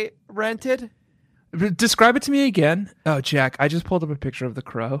that they rented? Describe it to me again. Oh, Jack, I just pulled up a picture of The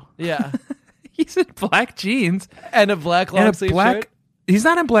Crow. Yeah. He's in black jeans. And a black long sleeve shirt? He's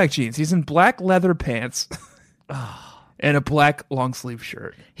not in black jeans. He's in black leather pants. And a black long sleeve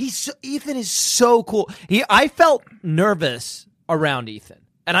shirt. Ethan is so cool. I felt nervous around Ethan.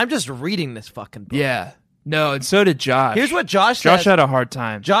 And I'm just reading this fucking book. Yeah. No, and so did Josh. Here's what Josh says. Josh had a hard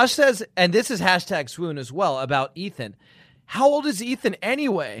time. Josh says, and this is hashtag swoon as well, about Ethan. How old is Ethan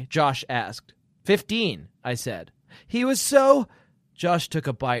anyway? Josh asked. 15, I said. He was so... Josh took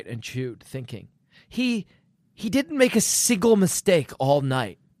a bite and chewed, thinking. He didn't make a single mistake all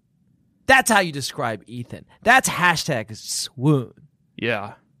night. That's how you describe Ethan. That's hashtag swoon.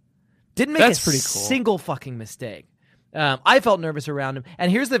 Yeah. Didn't make That's a pretty cool. single fucking mistake. I felt nervous around him.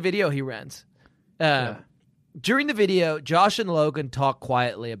 And here's the video he rents. During the video, Josh and Logan talk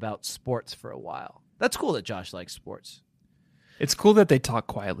quietly about sports for a while. That's cool that Josh likes sports. It's cool that they talk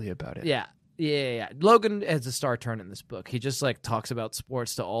quietly about it. Yeah. Logan has a star turn in this book. He just like talks about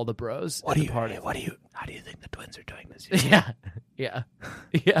sports to all the bros. How do you think the Twins are doing this year?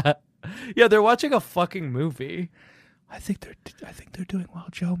 Yeah. They're watching a fucking movie. I think they're doing well.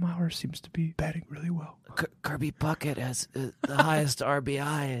 Joe Mauer seems to be batting really well. Kirby Puckett has the highest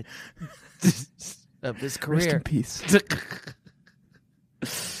RBI of his career. Rest in peace.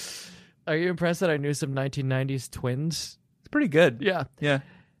 Are you impressed that I knew some 1990s Twins? It's pretty good. Yeah.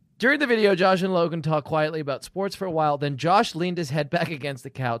 During the video, Josh and Logan talked quietly about sports for a while. Then Josh leaned his head back against the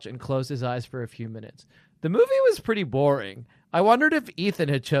couch and closed his eyes for a few minutes. The movie was pretty boring. I wondered if Ethan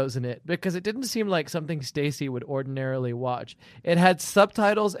had chosen it because it didn't seem like something Stacy would ordinarily watch. It had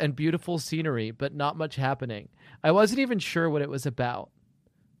subtitles and beautiful scenery, but not much happening. I wasn't even sure what it was about.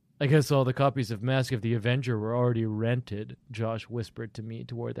 I guess all the copies of Mask of the Avenger were already rented, Josh whispered to me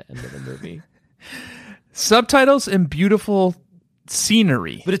toward the end of the movie. Subtitles and beautiful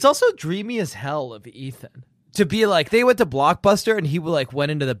scenery. But it's also dreamy as hell of Ethan. To be like, they went to Blockbuster and he like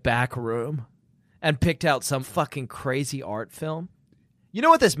went into the back room and picked out some fucking crazy art film. You know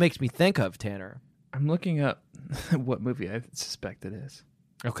what this makes me think of, Tanner? I'm looking up what movie I suspect it is.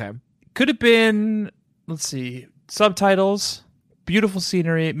 Okay. Could have been, let's see, subtitles, beautiful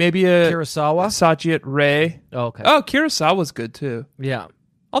scenery, maybe a Kurosawa? Satyajit Ray. Oh, okay. Oh, Kurosawa's good too. Yeah.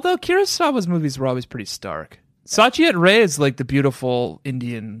 Although Kurosawa's movies were always pretty stark. Satyajit Ray is like the beautiful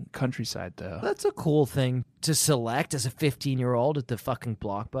Indian countryside, though. That's a cool thing to select as a 15-year-old at the fucking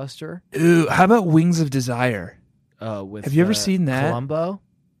Blockbuster. Ooh, how about Wings of Desire? With Have you ever seen that? Columbo?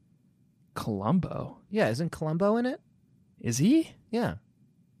 Columbo? Yeah, isn't Columbo in it? Is he? Yeah.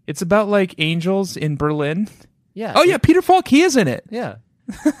 It's about like angels in Berlin. Yeah. Oh, yeah, Peter Falk, he is in it. Yeah.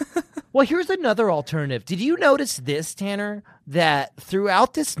 Well, here's another alternative. Did you notice this, Tanner, that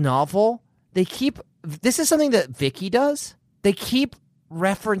throughout this novel, they keep... This is something that Vicky does. They keep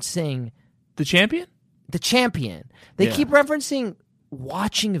referencing... The Champion? The Champion. They keep referencing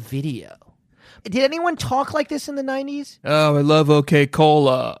watching a video. Did anyone talk like this in the 90s? Oh, I love OK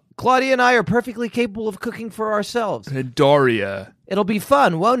Cola. Claudia and I are perfectly capable of cooking for ourselves. And Daria. It'll be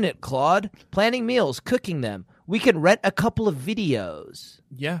fun, won't it, Claude? Planning meals, cooking them. We can rent a couple of videos.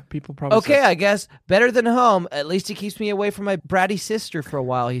 Yeah, people probably Okay, say. I guess. Better than home. At least it keeps me away from my bratty sister for a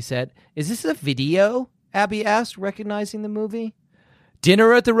while, he said. Is this a video? Abby asked, recognizing the movie.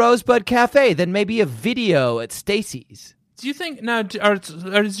 Dinner at the Rosebud Cafe, then maybe a video at Stacy's. Do you think now?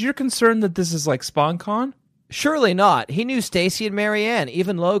 Is your concern that this is like SpawnCon? Surely not. He knew Stacy and Marianne,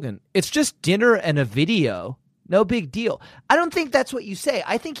 even Logan. It's just dinner and a video. No big deal. I don't think that's what you say.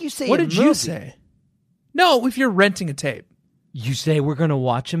 I think you say What a did movie. you say? No, if you're renting a tape. You say we're going to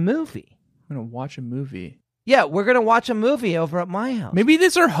watch a movie. I'm going to watch a movie. Yeah, we're going to watch a movie over at my house. Maybe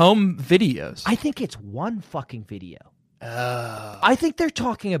these are home videos. I think it's one fucking video. I think they're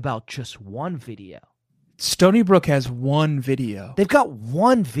talking about just one video. Stony Brook has one video. They've got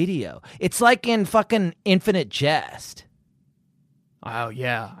one video. It's like in fucking Infinite Jest. Oh,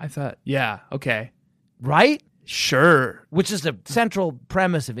 yeah. I thought, yeah, okay. Right? Sure. Which is the central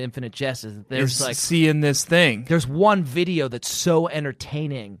premise of Infinite Jest is that there's You're like seeing this thing. there's one video that's so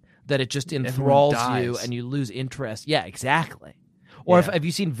entertaining that it just enthralls you dies. and you lose interest. Yeah, exactly. Or Yeah. have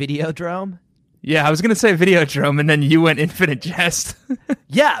you seen Videodrome? Yeah, I was going to say Videodrome, and then you went Infinite Jest.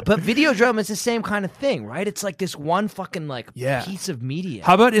 Yeah, but Videodrome is the same kind of thing, right? It's like this one fucking like Yeah. piece of media.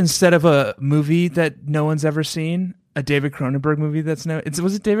 How about instead of a movie that no one's ever seen, a David Cronenberg movie that's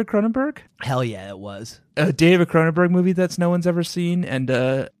was it David Cronenberg? Hell yeah, it was. A David Cronenberg movie that's no one's ever seen, and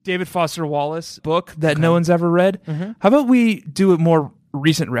a David Foster Wallace book that no one's ever read. How about we do a more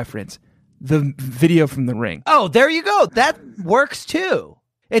recent reference? The video from The Ring. Oh, there you go. That works too.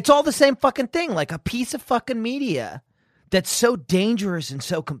 It's all the same fucking thing, like a piece of fucking media that's so dangerous and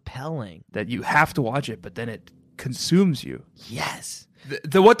so compelling. That you have to watch it, but then it consumes you. Yes.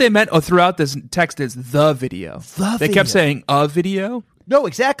 What they meant throughout this text is the video. They kept saying a video. No,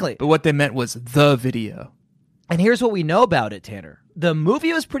 exactly. But what they meant was the video. And here's what we know about it, Tanner. The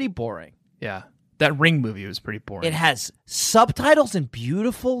movie was pretty boring. Yeah. That Ring movie was pretty boring. It has subtitles and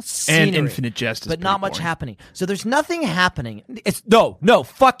beautiful scenery. And Infinite Jest is but not much boring. happening. So there's nothing happening. It's no,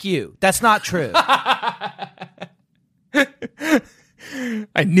 fuck you. That's not true. I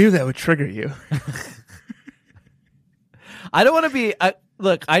knew that would trigger you. I don't want to be...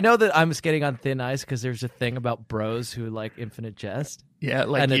 look, I know that I'm skating on thin ice because there's a thing about bros who like Infinite Jest. Yeah,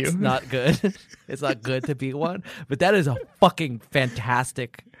 like and you. It's not good. It's not good to be one. But that is a fucking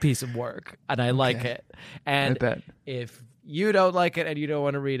fantastic piece of work. And I like it. And I bet. If you don't like it and you don't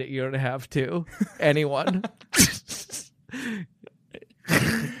want to read it, you don't have to. Anyone.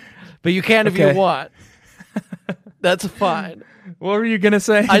 But you can if you want. That's fine. What were you going to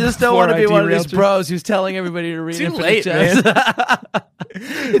say? I just don't want to be one of these derailed you? bros who's telling everybody to read Too Infinite late, Jest.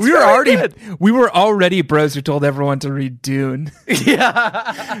 We were already bros who told everyone to read Dune.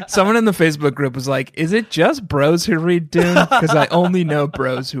 Yeah. Someone in the Facebook group was like, is it just bros who read Dune? Because I only know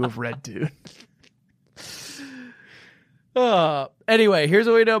bros who have read Dune. Anyway, here's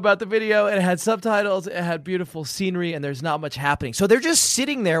what we know about the video. It had subtitles, it had beautiful scenery, and there's not much happening. So they're just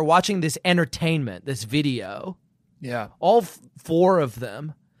sitting there watching this entertainment, this video. Yeah. All four of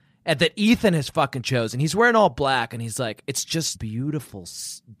them. And that Ethan has fucking chosen. He's wearing all black, and he's like, it's just beautiful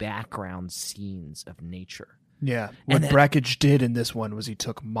background scenes of nature. Yeah. What Brackage did in this one was he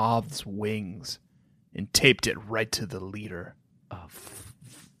took moth's wings and taped it right to the leader.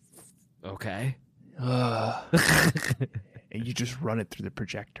 Okay. And you just run it through the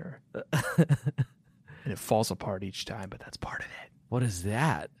projector. And it falls apart each time, but that's part of it. What is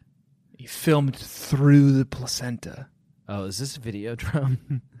that? He filmed through the placenta. Oh, is this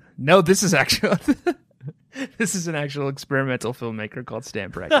Videodrome? No, this is actual. This is an actual experimental filmmaker called Stan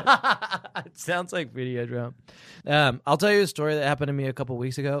Brackett. It sounds like Videodrome. I'll tell you a story that happened to me a couple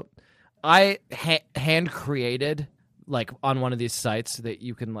weeks ago. I hand created, like, on one of these sites that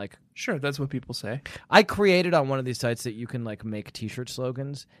you can, like... Sure, that's what people say. I created on one of these sites that you can, like, make T-shirt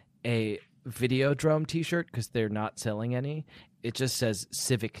slogans, a Videodrome T-shirt, because they're not selling any. It just says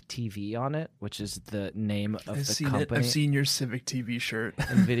Civic TV on it, which is the name of the company. I've seen your Civic TV shirt.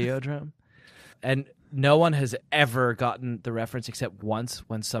 In Videodrome. And no one has ever gotten the reference except once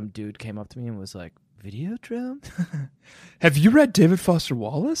when some dude came up to me and was like, Videodrome? Have you read David Foster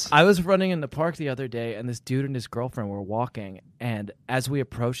Wallace? I was running in the park the other day, and this dude and his girlfriend were walking, and as we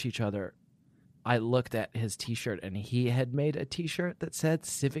approached each other, I looked at his T-shirt, and he had made a T-shirt that said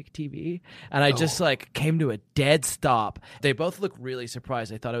Civic TV, and I just like came to a dead stop. They both looked really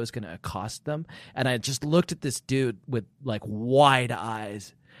surprised. I thought I was going to accost them, and I just looked at this dude with like wide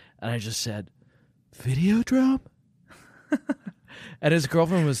eyes, and I just said, Videodrome? And his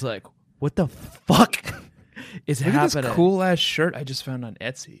girlfriend was like, what the fuck is Look happening? at this cool ass shirt I just found on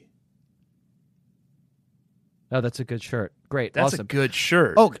Etsy. Oh, that's a good shirt. Great. That's awesome. a good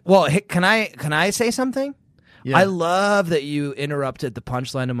shirt. Oh, well, hey, can I say something? Yeah. I love that you interrupted the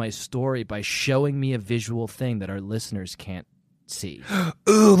punchline of my story by showing me a visual thing that our listeners can't see.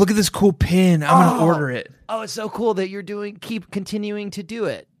 Ooh, look at this cool pin. I'm going to order it. Oh, it's so cool that you're keep continuing to do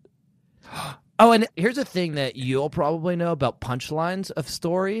it. Oh, and here's a thing that you'll probably know about punchlines of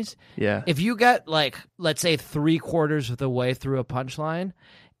stories. Yeah. If you get, like, let's say 3/4 of the way through a punchline,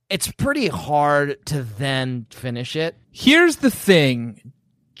 it's pretty hard to then finish it. Here's the thing,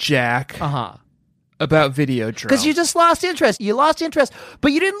 Jack, about Videodrome. Because you just lost interest. You lost interest,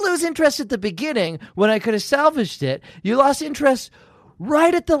 but you didn't lose interest at the beginning when I could have salvaged it. You lost interest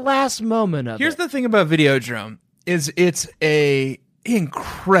right at the last moment of Here's it. the thing about Videodrome is it's a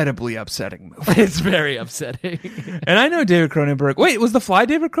incredibly upsetting movie. It's very upsetting. And I know David Cronenberg. Wait, was The Fly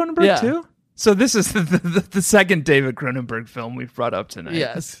David Cronenberg too? So this is the second David Cronenberg film we've brought up tonight.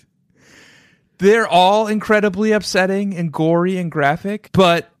 Yes. They're all incredibly upsetting and gory and graphic.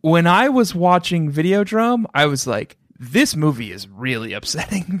 But when I was watching Videodrome, I was like, this movie is really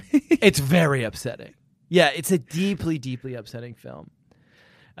upsetting me. It's very upsetting. Yeah, it's a deeply, deeply upsetting film.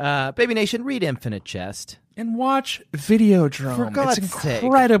 Baby Nation, read Infinite Jest. and watch Videodrome. For God's it's sake.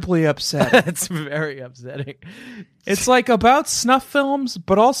 incredibly upsetting. It's very upsetting. It's like about snuff films,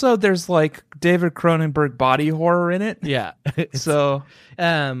 but also there's like David Cronenberg body horror in it. Yeah. So,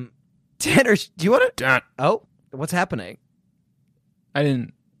 Tanner, do you want to? Dun. Oh, what's happening? I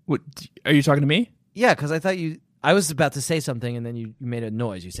didn't. What? Are you talking to me? Yeah, because I thought I was about to say something, and then you made a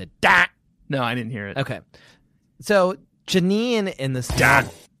noise. You said, "Da." No, I didn't hear it. Okay. So Janine in this. Da.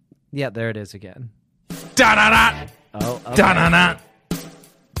 Yeah, there it is again. Da da da. Oh, okay. Da da da.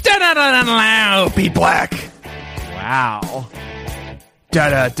 Da da da da. Be black. Wow. Da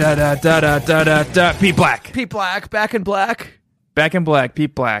da da da da da da da da. Be black. Pete Black, back in black. Back in Black.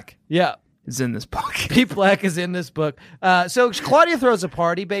 Pete Black Yeah. is in this book. Pete Black is in this book. So Claudia throws a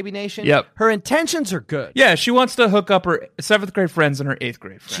party, Baby Nation. Yep. Her intentions are good. Yeah, she wants to hook up her 7th grade friends and her 8th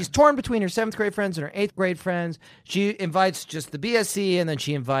grade friends. She's torn between her 7th grade friends and her 8th grade friends. She invites just the BSC, and then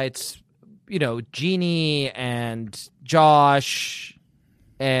she invites, Jeannie and Josh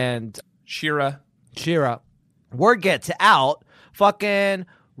and Shira. Word gets out. Fucking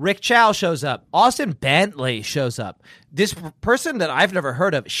Rick Chow shows up. Austin Bentley shows up. This person that I've never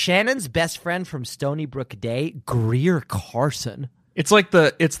heard of, Shannon's best friend from Stony Brook Day, Greer Carson. It's like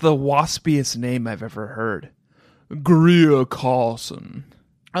the waspiest name I've ever heard. Greer Carlson.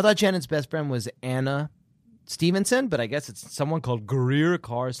 I thought Shannon's best friend was Anna Stevenson, but I guess it's someone called Greer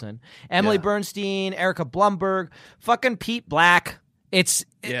Carson. Emily Bernstein, Erica Blumberg, fucking Pete Black. Things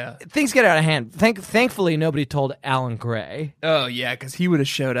get out of hand. Thankfully, nobody told Alan Gray. Oh, yeah, because he would have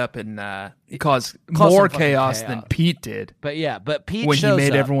showed up and caused some more fucking chaos than Pete did. But Pete when shows he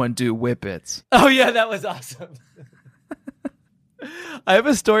made up. everyone do whippets. Oh, yeah, that was awesome. I have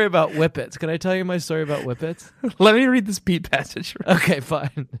a story about whippets. Can I tell you my story about whippets? Let me read this Pete passage. Okay,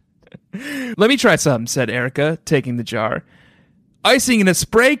 fine. Let me try some, said Erica, taking the jar. Icing in a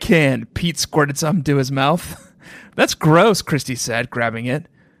spray can. Pete squirted some to his mouth. That's gross, Christy said, grabbing it.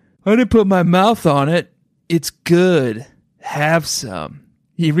 I didn't put my mouth on it. It's good. Have some.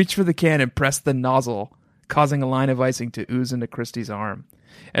 He reached for the can and pressed the nozzle, causing a line of icing to ooze into Christy's arm.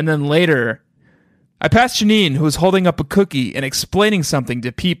 And then later, I passed Janine, who was holding up a cookie and explaining something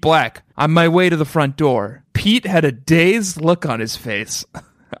to Pete Black on my way to the front door. Pete had a dazed look on his face.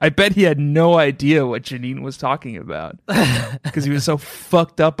 I bet he had no idea what Janine was talking about because he was so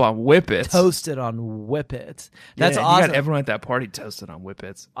fucked up on whippets. Toasted on whippets. That's yeah, awesome. You got everyone at that party toasted on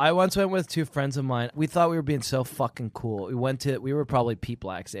whippets. I once went with 2 friends of mine. We thought we were being so fucking cool. We were probably Pete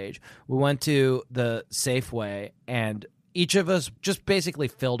Black's age. We went to the Safeway, and each of us just basically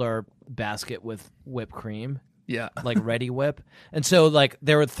filled our basket with whipped cream. Yeah. Like Ready Whip. And so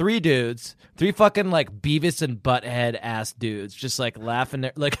there were 3 dudes, 3 fucking Beavis and Butthead ass dudes, just laughing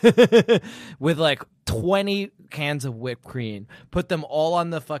there, with 20 cans of whipped cream, put them all on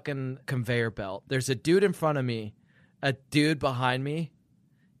the fucking conveyor belt. There's a dude in front of me, a dude behind me,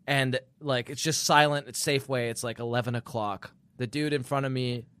 and it's just silent. It's Safeway. It's 11 o'clock. The dude in front of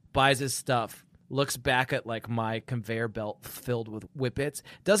me buys his stuff, looks back at my conveyor belt filled with whippets,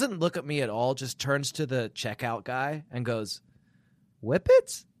 doesn't look at me at all, just turns to the checkout guy and goes,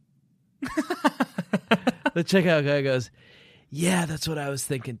 "Whippets?" The checkout guy goes, "Yeah, that's what I was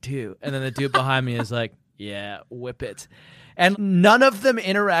thinking too." And then the dude behind me is like, "Yeah, whippets." And none of them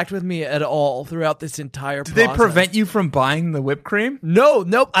interact with me at all throughout this entire process. Did they prevent you from buying the whipped cream?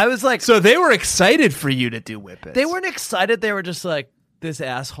 Nope. I was like... So they were excited for you to do whippets. They weren't excited. They were just like, this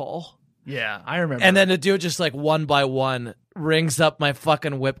asshole. Yeah, I remember. And then the dude just one by one rings up my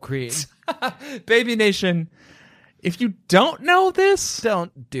fucking whipped cream. Baby Nation, if you don't know this,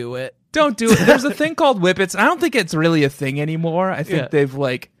 don't do it. Don't do it. There's a thing called whippets. I don't think it's really a thing anymore. I think they've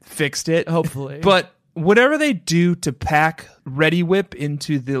fixed it. Hopefully. But whatever they do to pack Ready Whip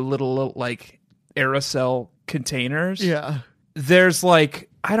into the little aerosol containers. Yeah. There's I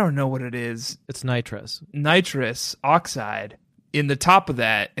don't know what it is. It's nitrous oxide in the top of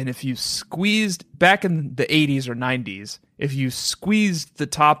that, and if you squeezed back in the 80s or 90s, if you squeezed the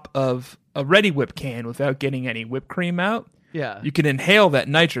top of a Ready Whip can without getting any whipped cream out, you can inhale that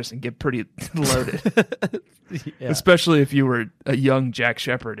nitrous and get pretty loaded. Especially if you were a young Jack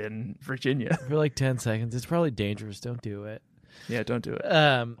Shepherd in Virginia. For 10 seconds. It's probably dangerous. Don't do it. Yeah, don't do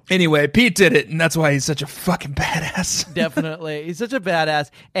it. Anyway, Pete did it, and that's why he's such a fucking badass. Definitely. He's such a badass.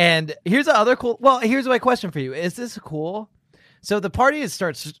 And here's my question for you. Is this cool? So the party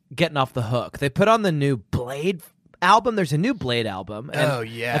starts getting off the hook. They put on the new Blade album. There's a new Blade album. And oh,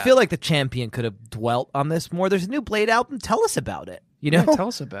 yeah. I feel like the champion could have dwelt on this more. There's a new Blade album. Tell us about it. Yeah, tell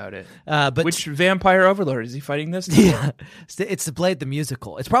us about it. But which vampire overlord is he fighting this? Yeah, it's the Blade the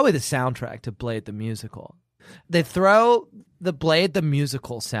musical. It's probably the soundtrack to Blade the musical. They throw the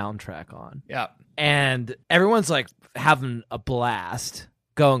musical soundtrack on. Yeah. And everyone's like having a blast,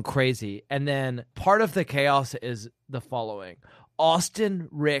 going crazy. And then part of the chaos is the following. Austin,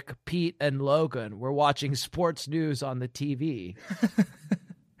 Rick, Pete, and Logan were watching sports news on the TV.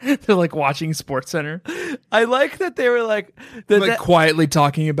 They're like watching SportsCenter. I like that they were like... quietly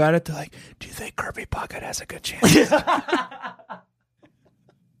talking about it. They're like, do you think Kirby Puckett has a good chance?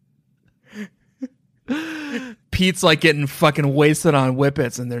 Pete's like getting fucking wasted on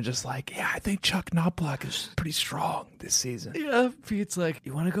whippets, and they're just like, yeah, I think Chuck Knobloch is pretty strong this season. Yeah, Pete's like,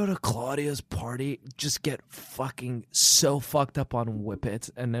 you want to go to Claudia's party? Just get fucking so fucked up on whippets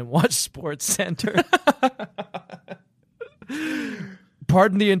and then watch SportsCenter.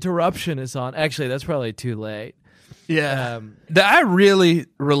 Pardon the interruption is on. Actually, that's probably too late. Yeah. I really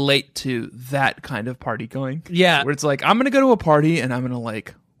relate to that kind of party going. Yeah. Where it's like, I'm going to go to a party and I'm going to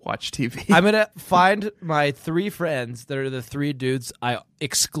like watch TV. I'm going to find my 3 friends that are the 3 dudes I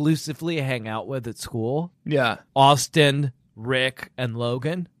exclusively hang out with at school. Yeah. Austin, Rick, and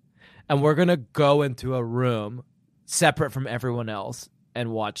Logan. And we're going to go into a room separate from everyone else and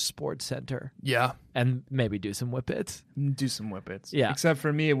watch SportsCenter. Yeah. And maybe do some whippets. Do some whippets. Yeah. Except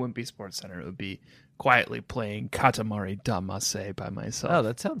for me, it wouldn't be SportsCenter. It would be quietly playing Katamari Damacy by myself. Oh,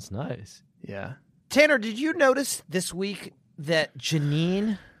 that sounds nice. Yeah. Tanner, did you notice this week that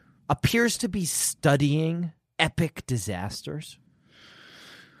Janine appears to be studying epic disasters?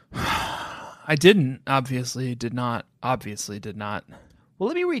 I didn't. Obviously did not. Well,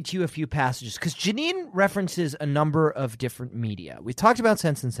 let me read to you a few passages, because Janine references a number of different media. We talked about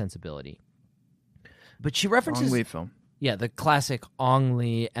Sense and Sensibility, but she references... Ong Lee film. Yeah, the classic Ong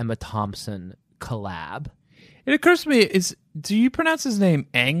Lee, Emma Thompson collab. It occurs to me, do you pronounce his name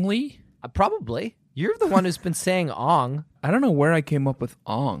Ang Lee? Probably. You're the one who's been saying Ong. I don't know where I came up with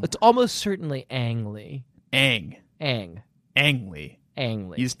Ong. It's almost certainly Ang Lee. Ang Lee.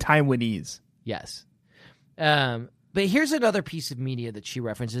 He's Taiwanese. Yes. But here's another piece of media that she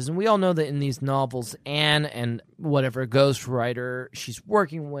references, and we all know that in these novels, Anne and whatever ghostwriter she's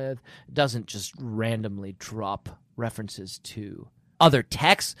working with doesn't just randomly drop references to other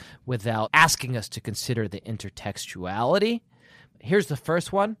texts without asking us to consider the intertextuality. Here's the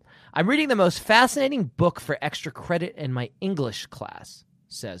first one. I'm reading the most fascinating book for extra credit in my English class,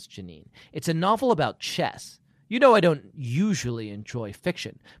 says Janine. It's a novel about chess. You know I don't usually enjoy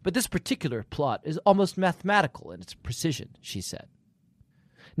fiction, but this particular plot is almost mathematical in its precision, she said.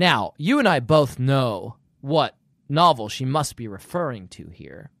 Now, you and I both know what novel she must be referring to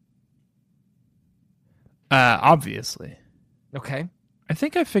here. Obviously. Okay. I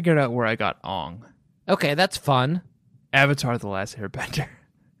think I figured out where I got Ong. Okay, that's fun. Avatar: The Last Airbender.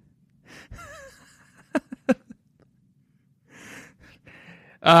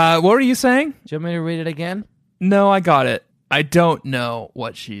 What were you saying? Do you want me to read it again? No, I got it. I don't know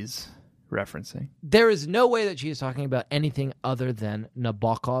what she's referencing. There is no way that she is talking about anything other than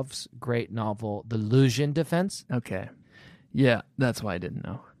Nabokov's great novel, The Illusion Defense. Okay. Yeah, that's why I didn't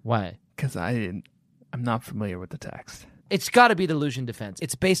know. Why? Because I'm not familiar with the text. It's got to be The Illusion Defense.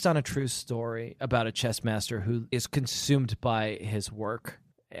 It's based on a true story about a chess master who is consumed by his work,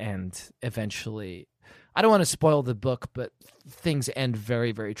 and eventually, I don't want to spoil the book, but things end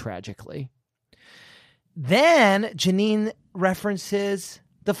very, very tragically. Then Janine references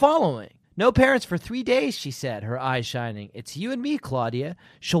the following. No parents for 3 days, she said, her eyes shining. It's you and me, Claudia.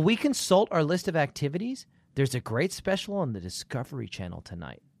 Shall we consult our list of activities? There's a great special on the Discovery Channel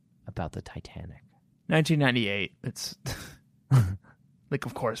tonight about the Titanic. 1998. It's like,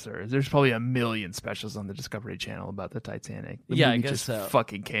 of course there is. There's probably a million specials on the Discovery Channel about the Titanic. The Yeah, I movie guess just so.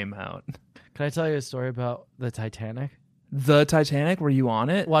 fucking came out. Can I tell you a story about the Titanic? The Titanic? Were you on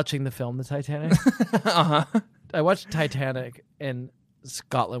it? Watching the film The Titanic? Uh-huh. I watched Titanic in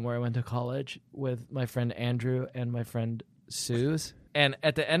Scotland, where I went to college, with my friend Andrew and my friend Suze. And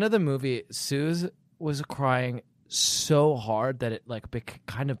at the end of the movie, Suze was crying so hard that it like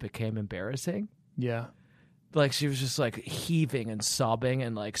kind of became embarrassing. Yeah. Like she was just like heaving and sobbing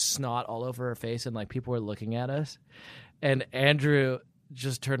and like snot all over her face, and like people were looking at us. And Andrew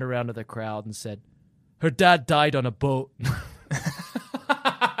just turned around to the crowd and said, "Her dad died on a boat."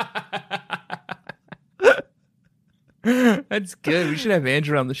 That's good. We should have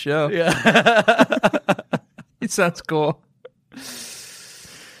Andrew on the show. Yeah. It sounds cool.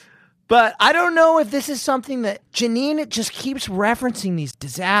 But I don't know if this is something that Janine just keeps referencing, these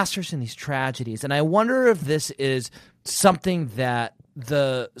disasters and these tragedies. And I wonder if this is something that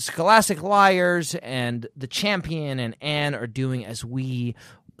the Scholastic Liars and the Champion and Anne are doing as we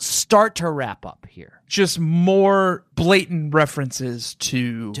start to wrap up here. Just more blatant references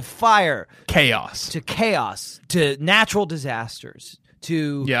to Fire, chaos. to chaos, to natural disasters,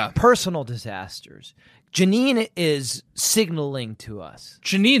 to Yeah. personal disasters. Janine is signaling to us.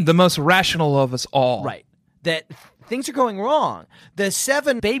 Janine, the most rational of us all. Right. That things are going wrong. The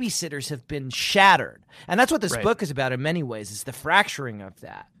 7 babysitters have been shattered. And that's what this Right. book is about in many ways, is the fracturing of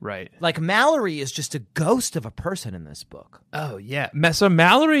that. Right. Like Mallory is just a ghost of a person in this book. Oh, yeah. So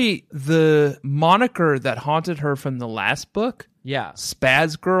Mallory, the moniker that haunted her from the last book, Yeah.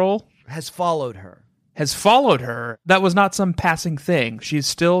 Spaz Girl, Has followed her. has followed her. That was not some passing thing. She's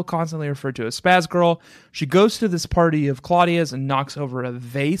still constantly referred to as Spaz Girl. She goes to this party of Claudia's and knocks over a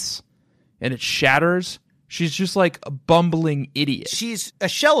vase, and it shatters. She's just like a bumbling idiot. She's a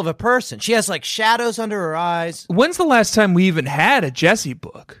shell of a person. She has like shadows under her eyes. When's the last time we even had a Jessie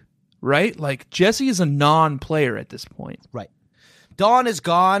book? Right? Like, Jessie is a non-player at this point. Right. Dawn is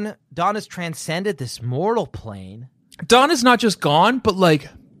gone. Dawn has transcended this mortal plane. Dawn is not just gone, but like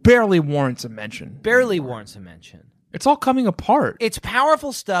barely warrants a mention. Barely warrants a mention. It's all coming apart. It's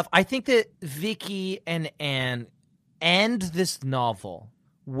powerful stuff. I think that Vicky and Anne end this novel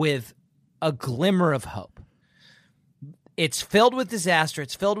with a glimmer of hope. It's filled with disaster.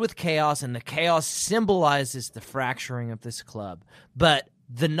 It's filled with chaos, and the chaos symbolizes the fracturing of this club. But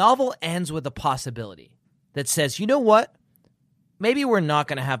the novel ends with a possibility that says, you know what? Maybe we're not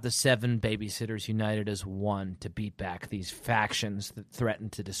going to have the 7 babysitters united as one to beat back these factions that threaten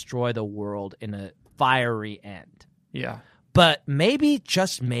to destroy the world in a fiery end. Yeah. But maybe,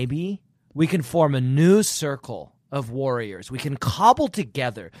 just maybe, we can form a new circle of warriors. We can cobble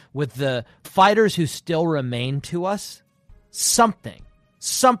together with the fighters who still remain to us something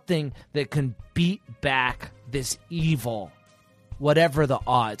that can beat back this evil, whatever the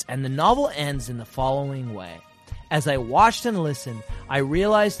odds. And the novel ends in the following way. As I watched and listened, I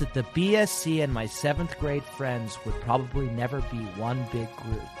realized that the BSC and my 7th grade friends would probably never be one big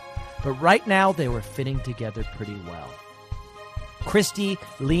group. But right now, they were fitting together pretty well. Christy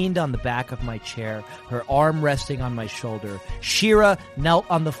leaned on the back of my chair, her arm resting on my shoulder. Shira knelt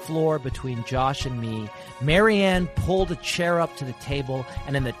on the floor between Josh and me. Marianne pulled a chair up to the table,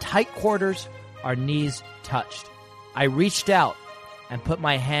 and in the tight quarters, our knees touched. I reached out and put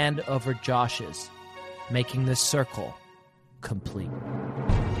my hand over Josh's, making the circle complete.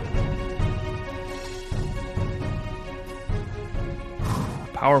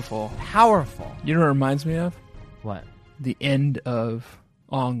 Powerful. Powerful. You know what it reminds me of? What? The end of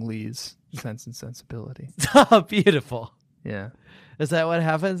Ong Lee's Sense and Sensibility. Oh, beautiful. Yeah. Is that what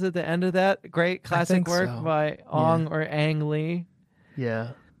happens at the end of that great classic think work so. by Ong or Ang Lee?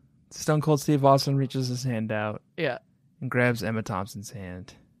 Yeah. Stone Cold Steve Austin reaches his hand out Yeah. and grabs Emma Thompson's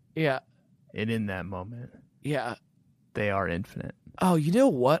hand. Yeah. And in that moment, Yeah. they are infinite. Oh, you know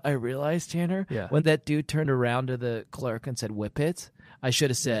what I realized, Tanner? Yeah. When that dude turned around to the clerk and said, whip it, I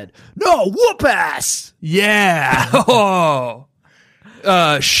should have said, no, whoop ass! Yeah. Oh.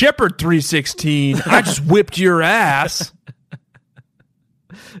 Shepherd 316. I just whipped your ass.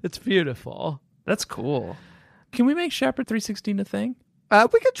 It's beautiful. That's cool. Can we make Shepherd 316 a thing?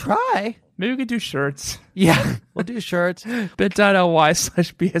 We could try. Maybe we could do shirts. Yeah. We'll do shirts.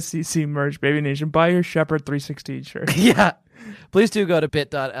 bit.ly/BSCC merch, Baby Nation. Buy your Shepherd 316 shirt. Yeah. Please do go to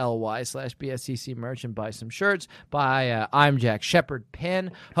bit.ly/BSCC merch and buy some shirts. Buy I'm Jack Shepherd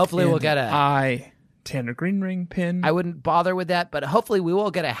pin. Hopefully we'll get a... Tanner Greenring pin. I wouldn't bother with that, but hopefully we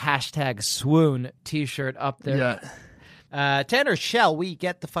will get a hashtag swoon t-shirt up there. Yeah. Tanner, shall we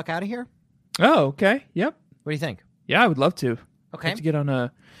get the fuck out of here? Oh, okay. Yep. What do you think? Yeah, I would love to. Okay. I have to get on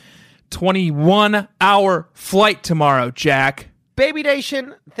a 21-hour flight tomorrow, Jack. Baby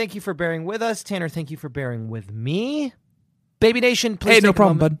Nation, thank you for bearing with us. Tanner, thank you for bearing with me. Baby Nation, please take no a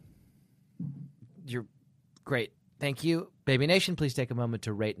problem, moment. bud. You're great. Thank you. Baby Nation, please take a moment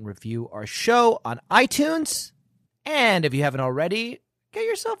to rate and review our show on iTunes. And if you haven't already, get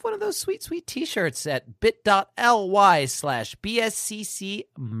yourself one of those sweet, sweet t-shirts at bit.ly/BSCC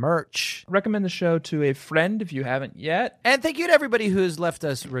merch. Recommend the show to a friend if you haven't yet. And thank you to everybody who's left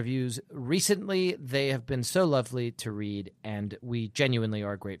us reviews recently. They have been so lovely to read, and we genuinely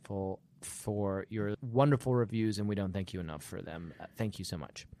are grateful for your wonderful reviews, and we don't thank you enough for them. Thank you so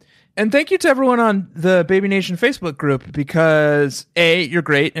much. And thank you to everyone on the Baby Nation Facebook group because, A, you're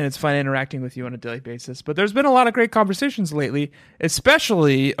great and it's fun interacting with you on a daily basis. But there's been a lot of great conversations lately,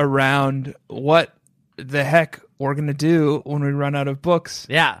 especially around what the heck we're going to do when we run out of books.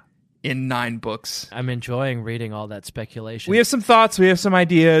 Yeah. In 9 books. I'm enjoying reading all that speculation. We have some thoughts. We have some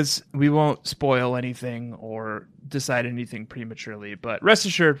ideas. We won't spoil anything or decide anything prematurely. But rest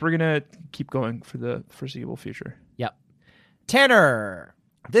assured, we're going to keep going for the foreseeable future. Yep. Tanner,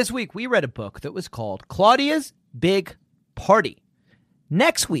 This week, we read a book that was called Claudia's Big Party.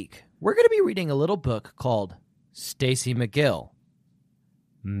 Next week, we're going to be reading a little book called Stacey McGill.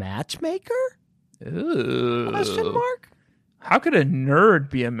 Matchmaker? Ooh. Question mark? How could a nerd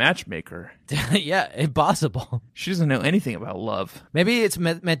be a matchmaker? Yeah, impossible. She doesn't know anything about love. Maybe it's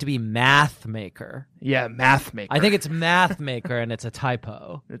meant to be math maker. Yeah, math maker. I think it's math maker and it's a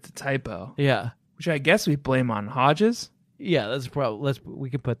typo. It's a typo. Yeah. Which I guess we blame on Hodges. Yeah, that's probably we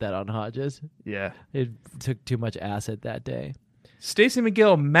can put that on Hodges. Yeah. It took too much acid that day. Stacey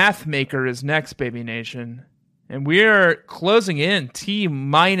McGill, math maker, is next, Baby Nation. And we're closing in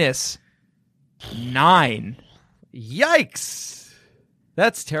T-9. Yikes!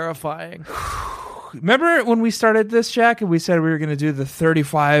 That's terrifying. Remember when we started this, Jack, and we said we were going to do the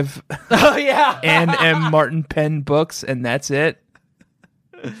 35 Oh, yeah. Ann M. Martin Penn books, and that's it?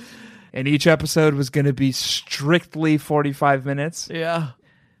 And each episode was going to be strictly 45 minutes? Yeah.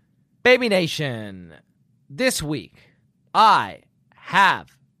 Baby Nation, this week, I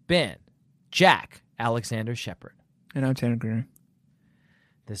have been Jack Alexander Shepard. And I'm Tanner Greer.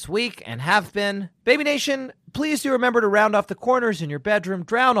 This week, and have been, Baby Nation, please do remember to round off the corners in your bedroom,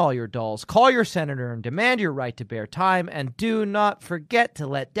 drown all your dolls, call your senator, and demand your right to bear time, and do not forget to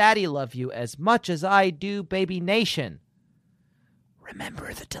let Daddy love you as much as I do, Baby Nation.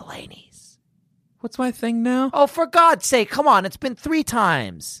 Remember the Delaney's. What's my thing now? Oh, for God's sake, come on, it's been 3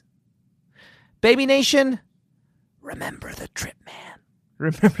 times. Baby Nation, remember the Trip Man.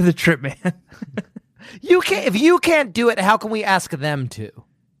 Remember the Trip Man. If you can't do it, how can we ask them to?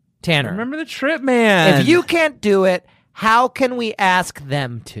 Tanner. Remember the Trip Man. If you can't do it, how can we ask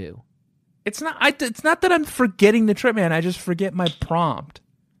them to? It's not that I'm forgetting the Trip Man. I just forget my prompt.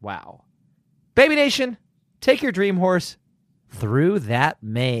 Wow. Baby Nation, take your dream horse through that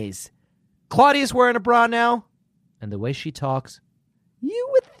maze. Claudia's wearing a bra now, and the way she talks, you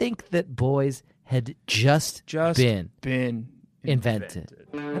would think that boys had just been invented.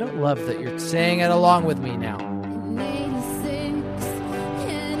 I don't love that you're saying it along with me now.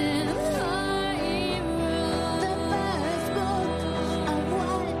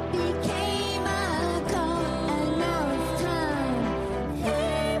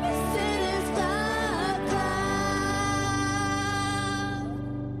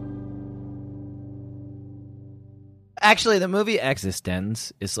 Actually, the movie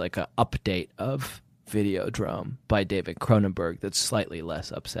Existence is like an update of Videodrome by David Cronenberg that's slightly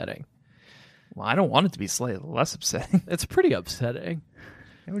less upsetting. Well, I don't want it to be slightly less upsetting. It's pretty upsetting.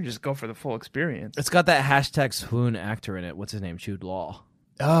 I would just go for the full experience. It's got that hashtag swoon actor in it. What's his name? Jude Law.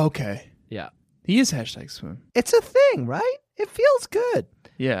 Oh, okay. Yeah. He is hashtag swoon. It's a thing, right? It feels good.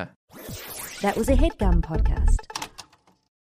 Yeah. That was a HeadGum podcast.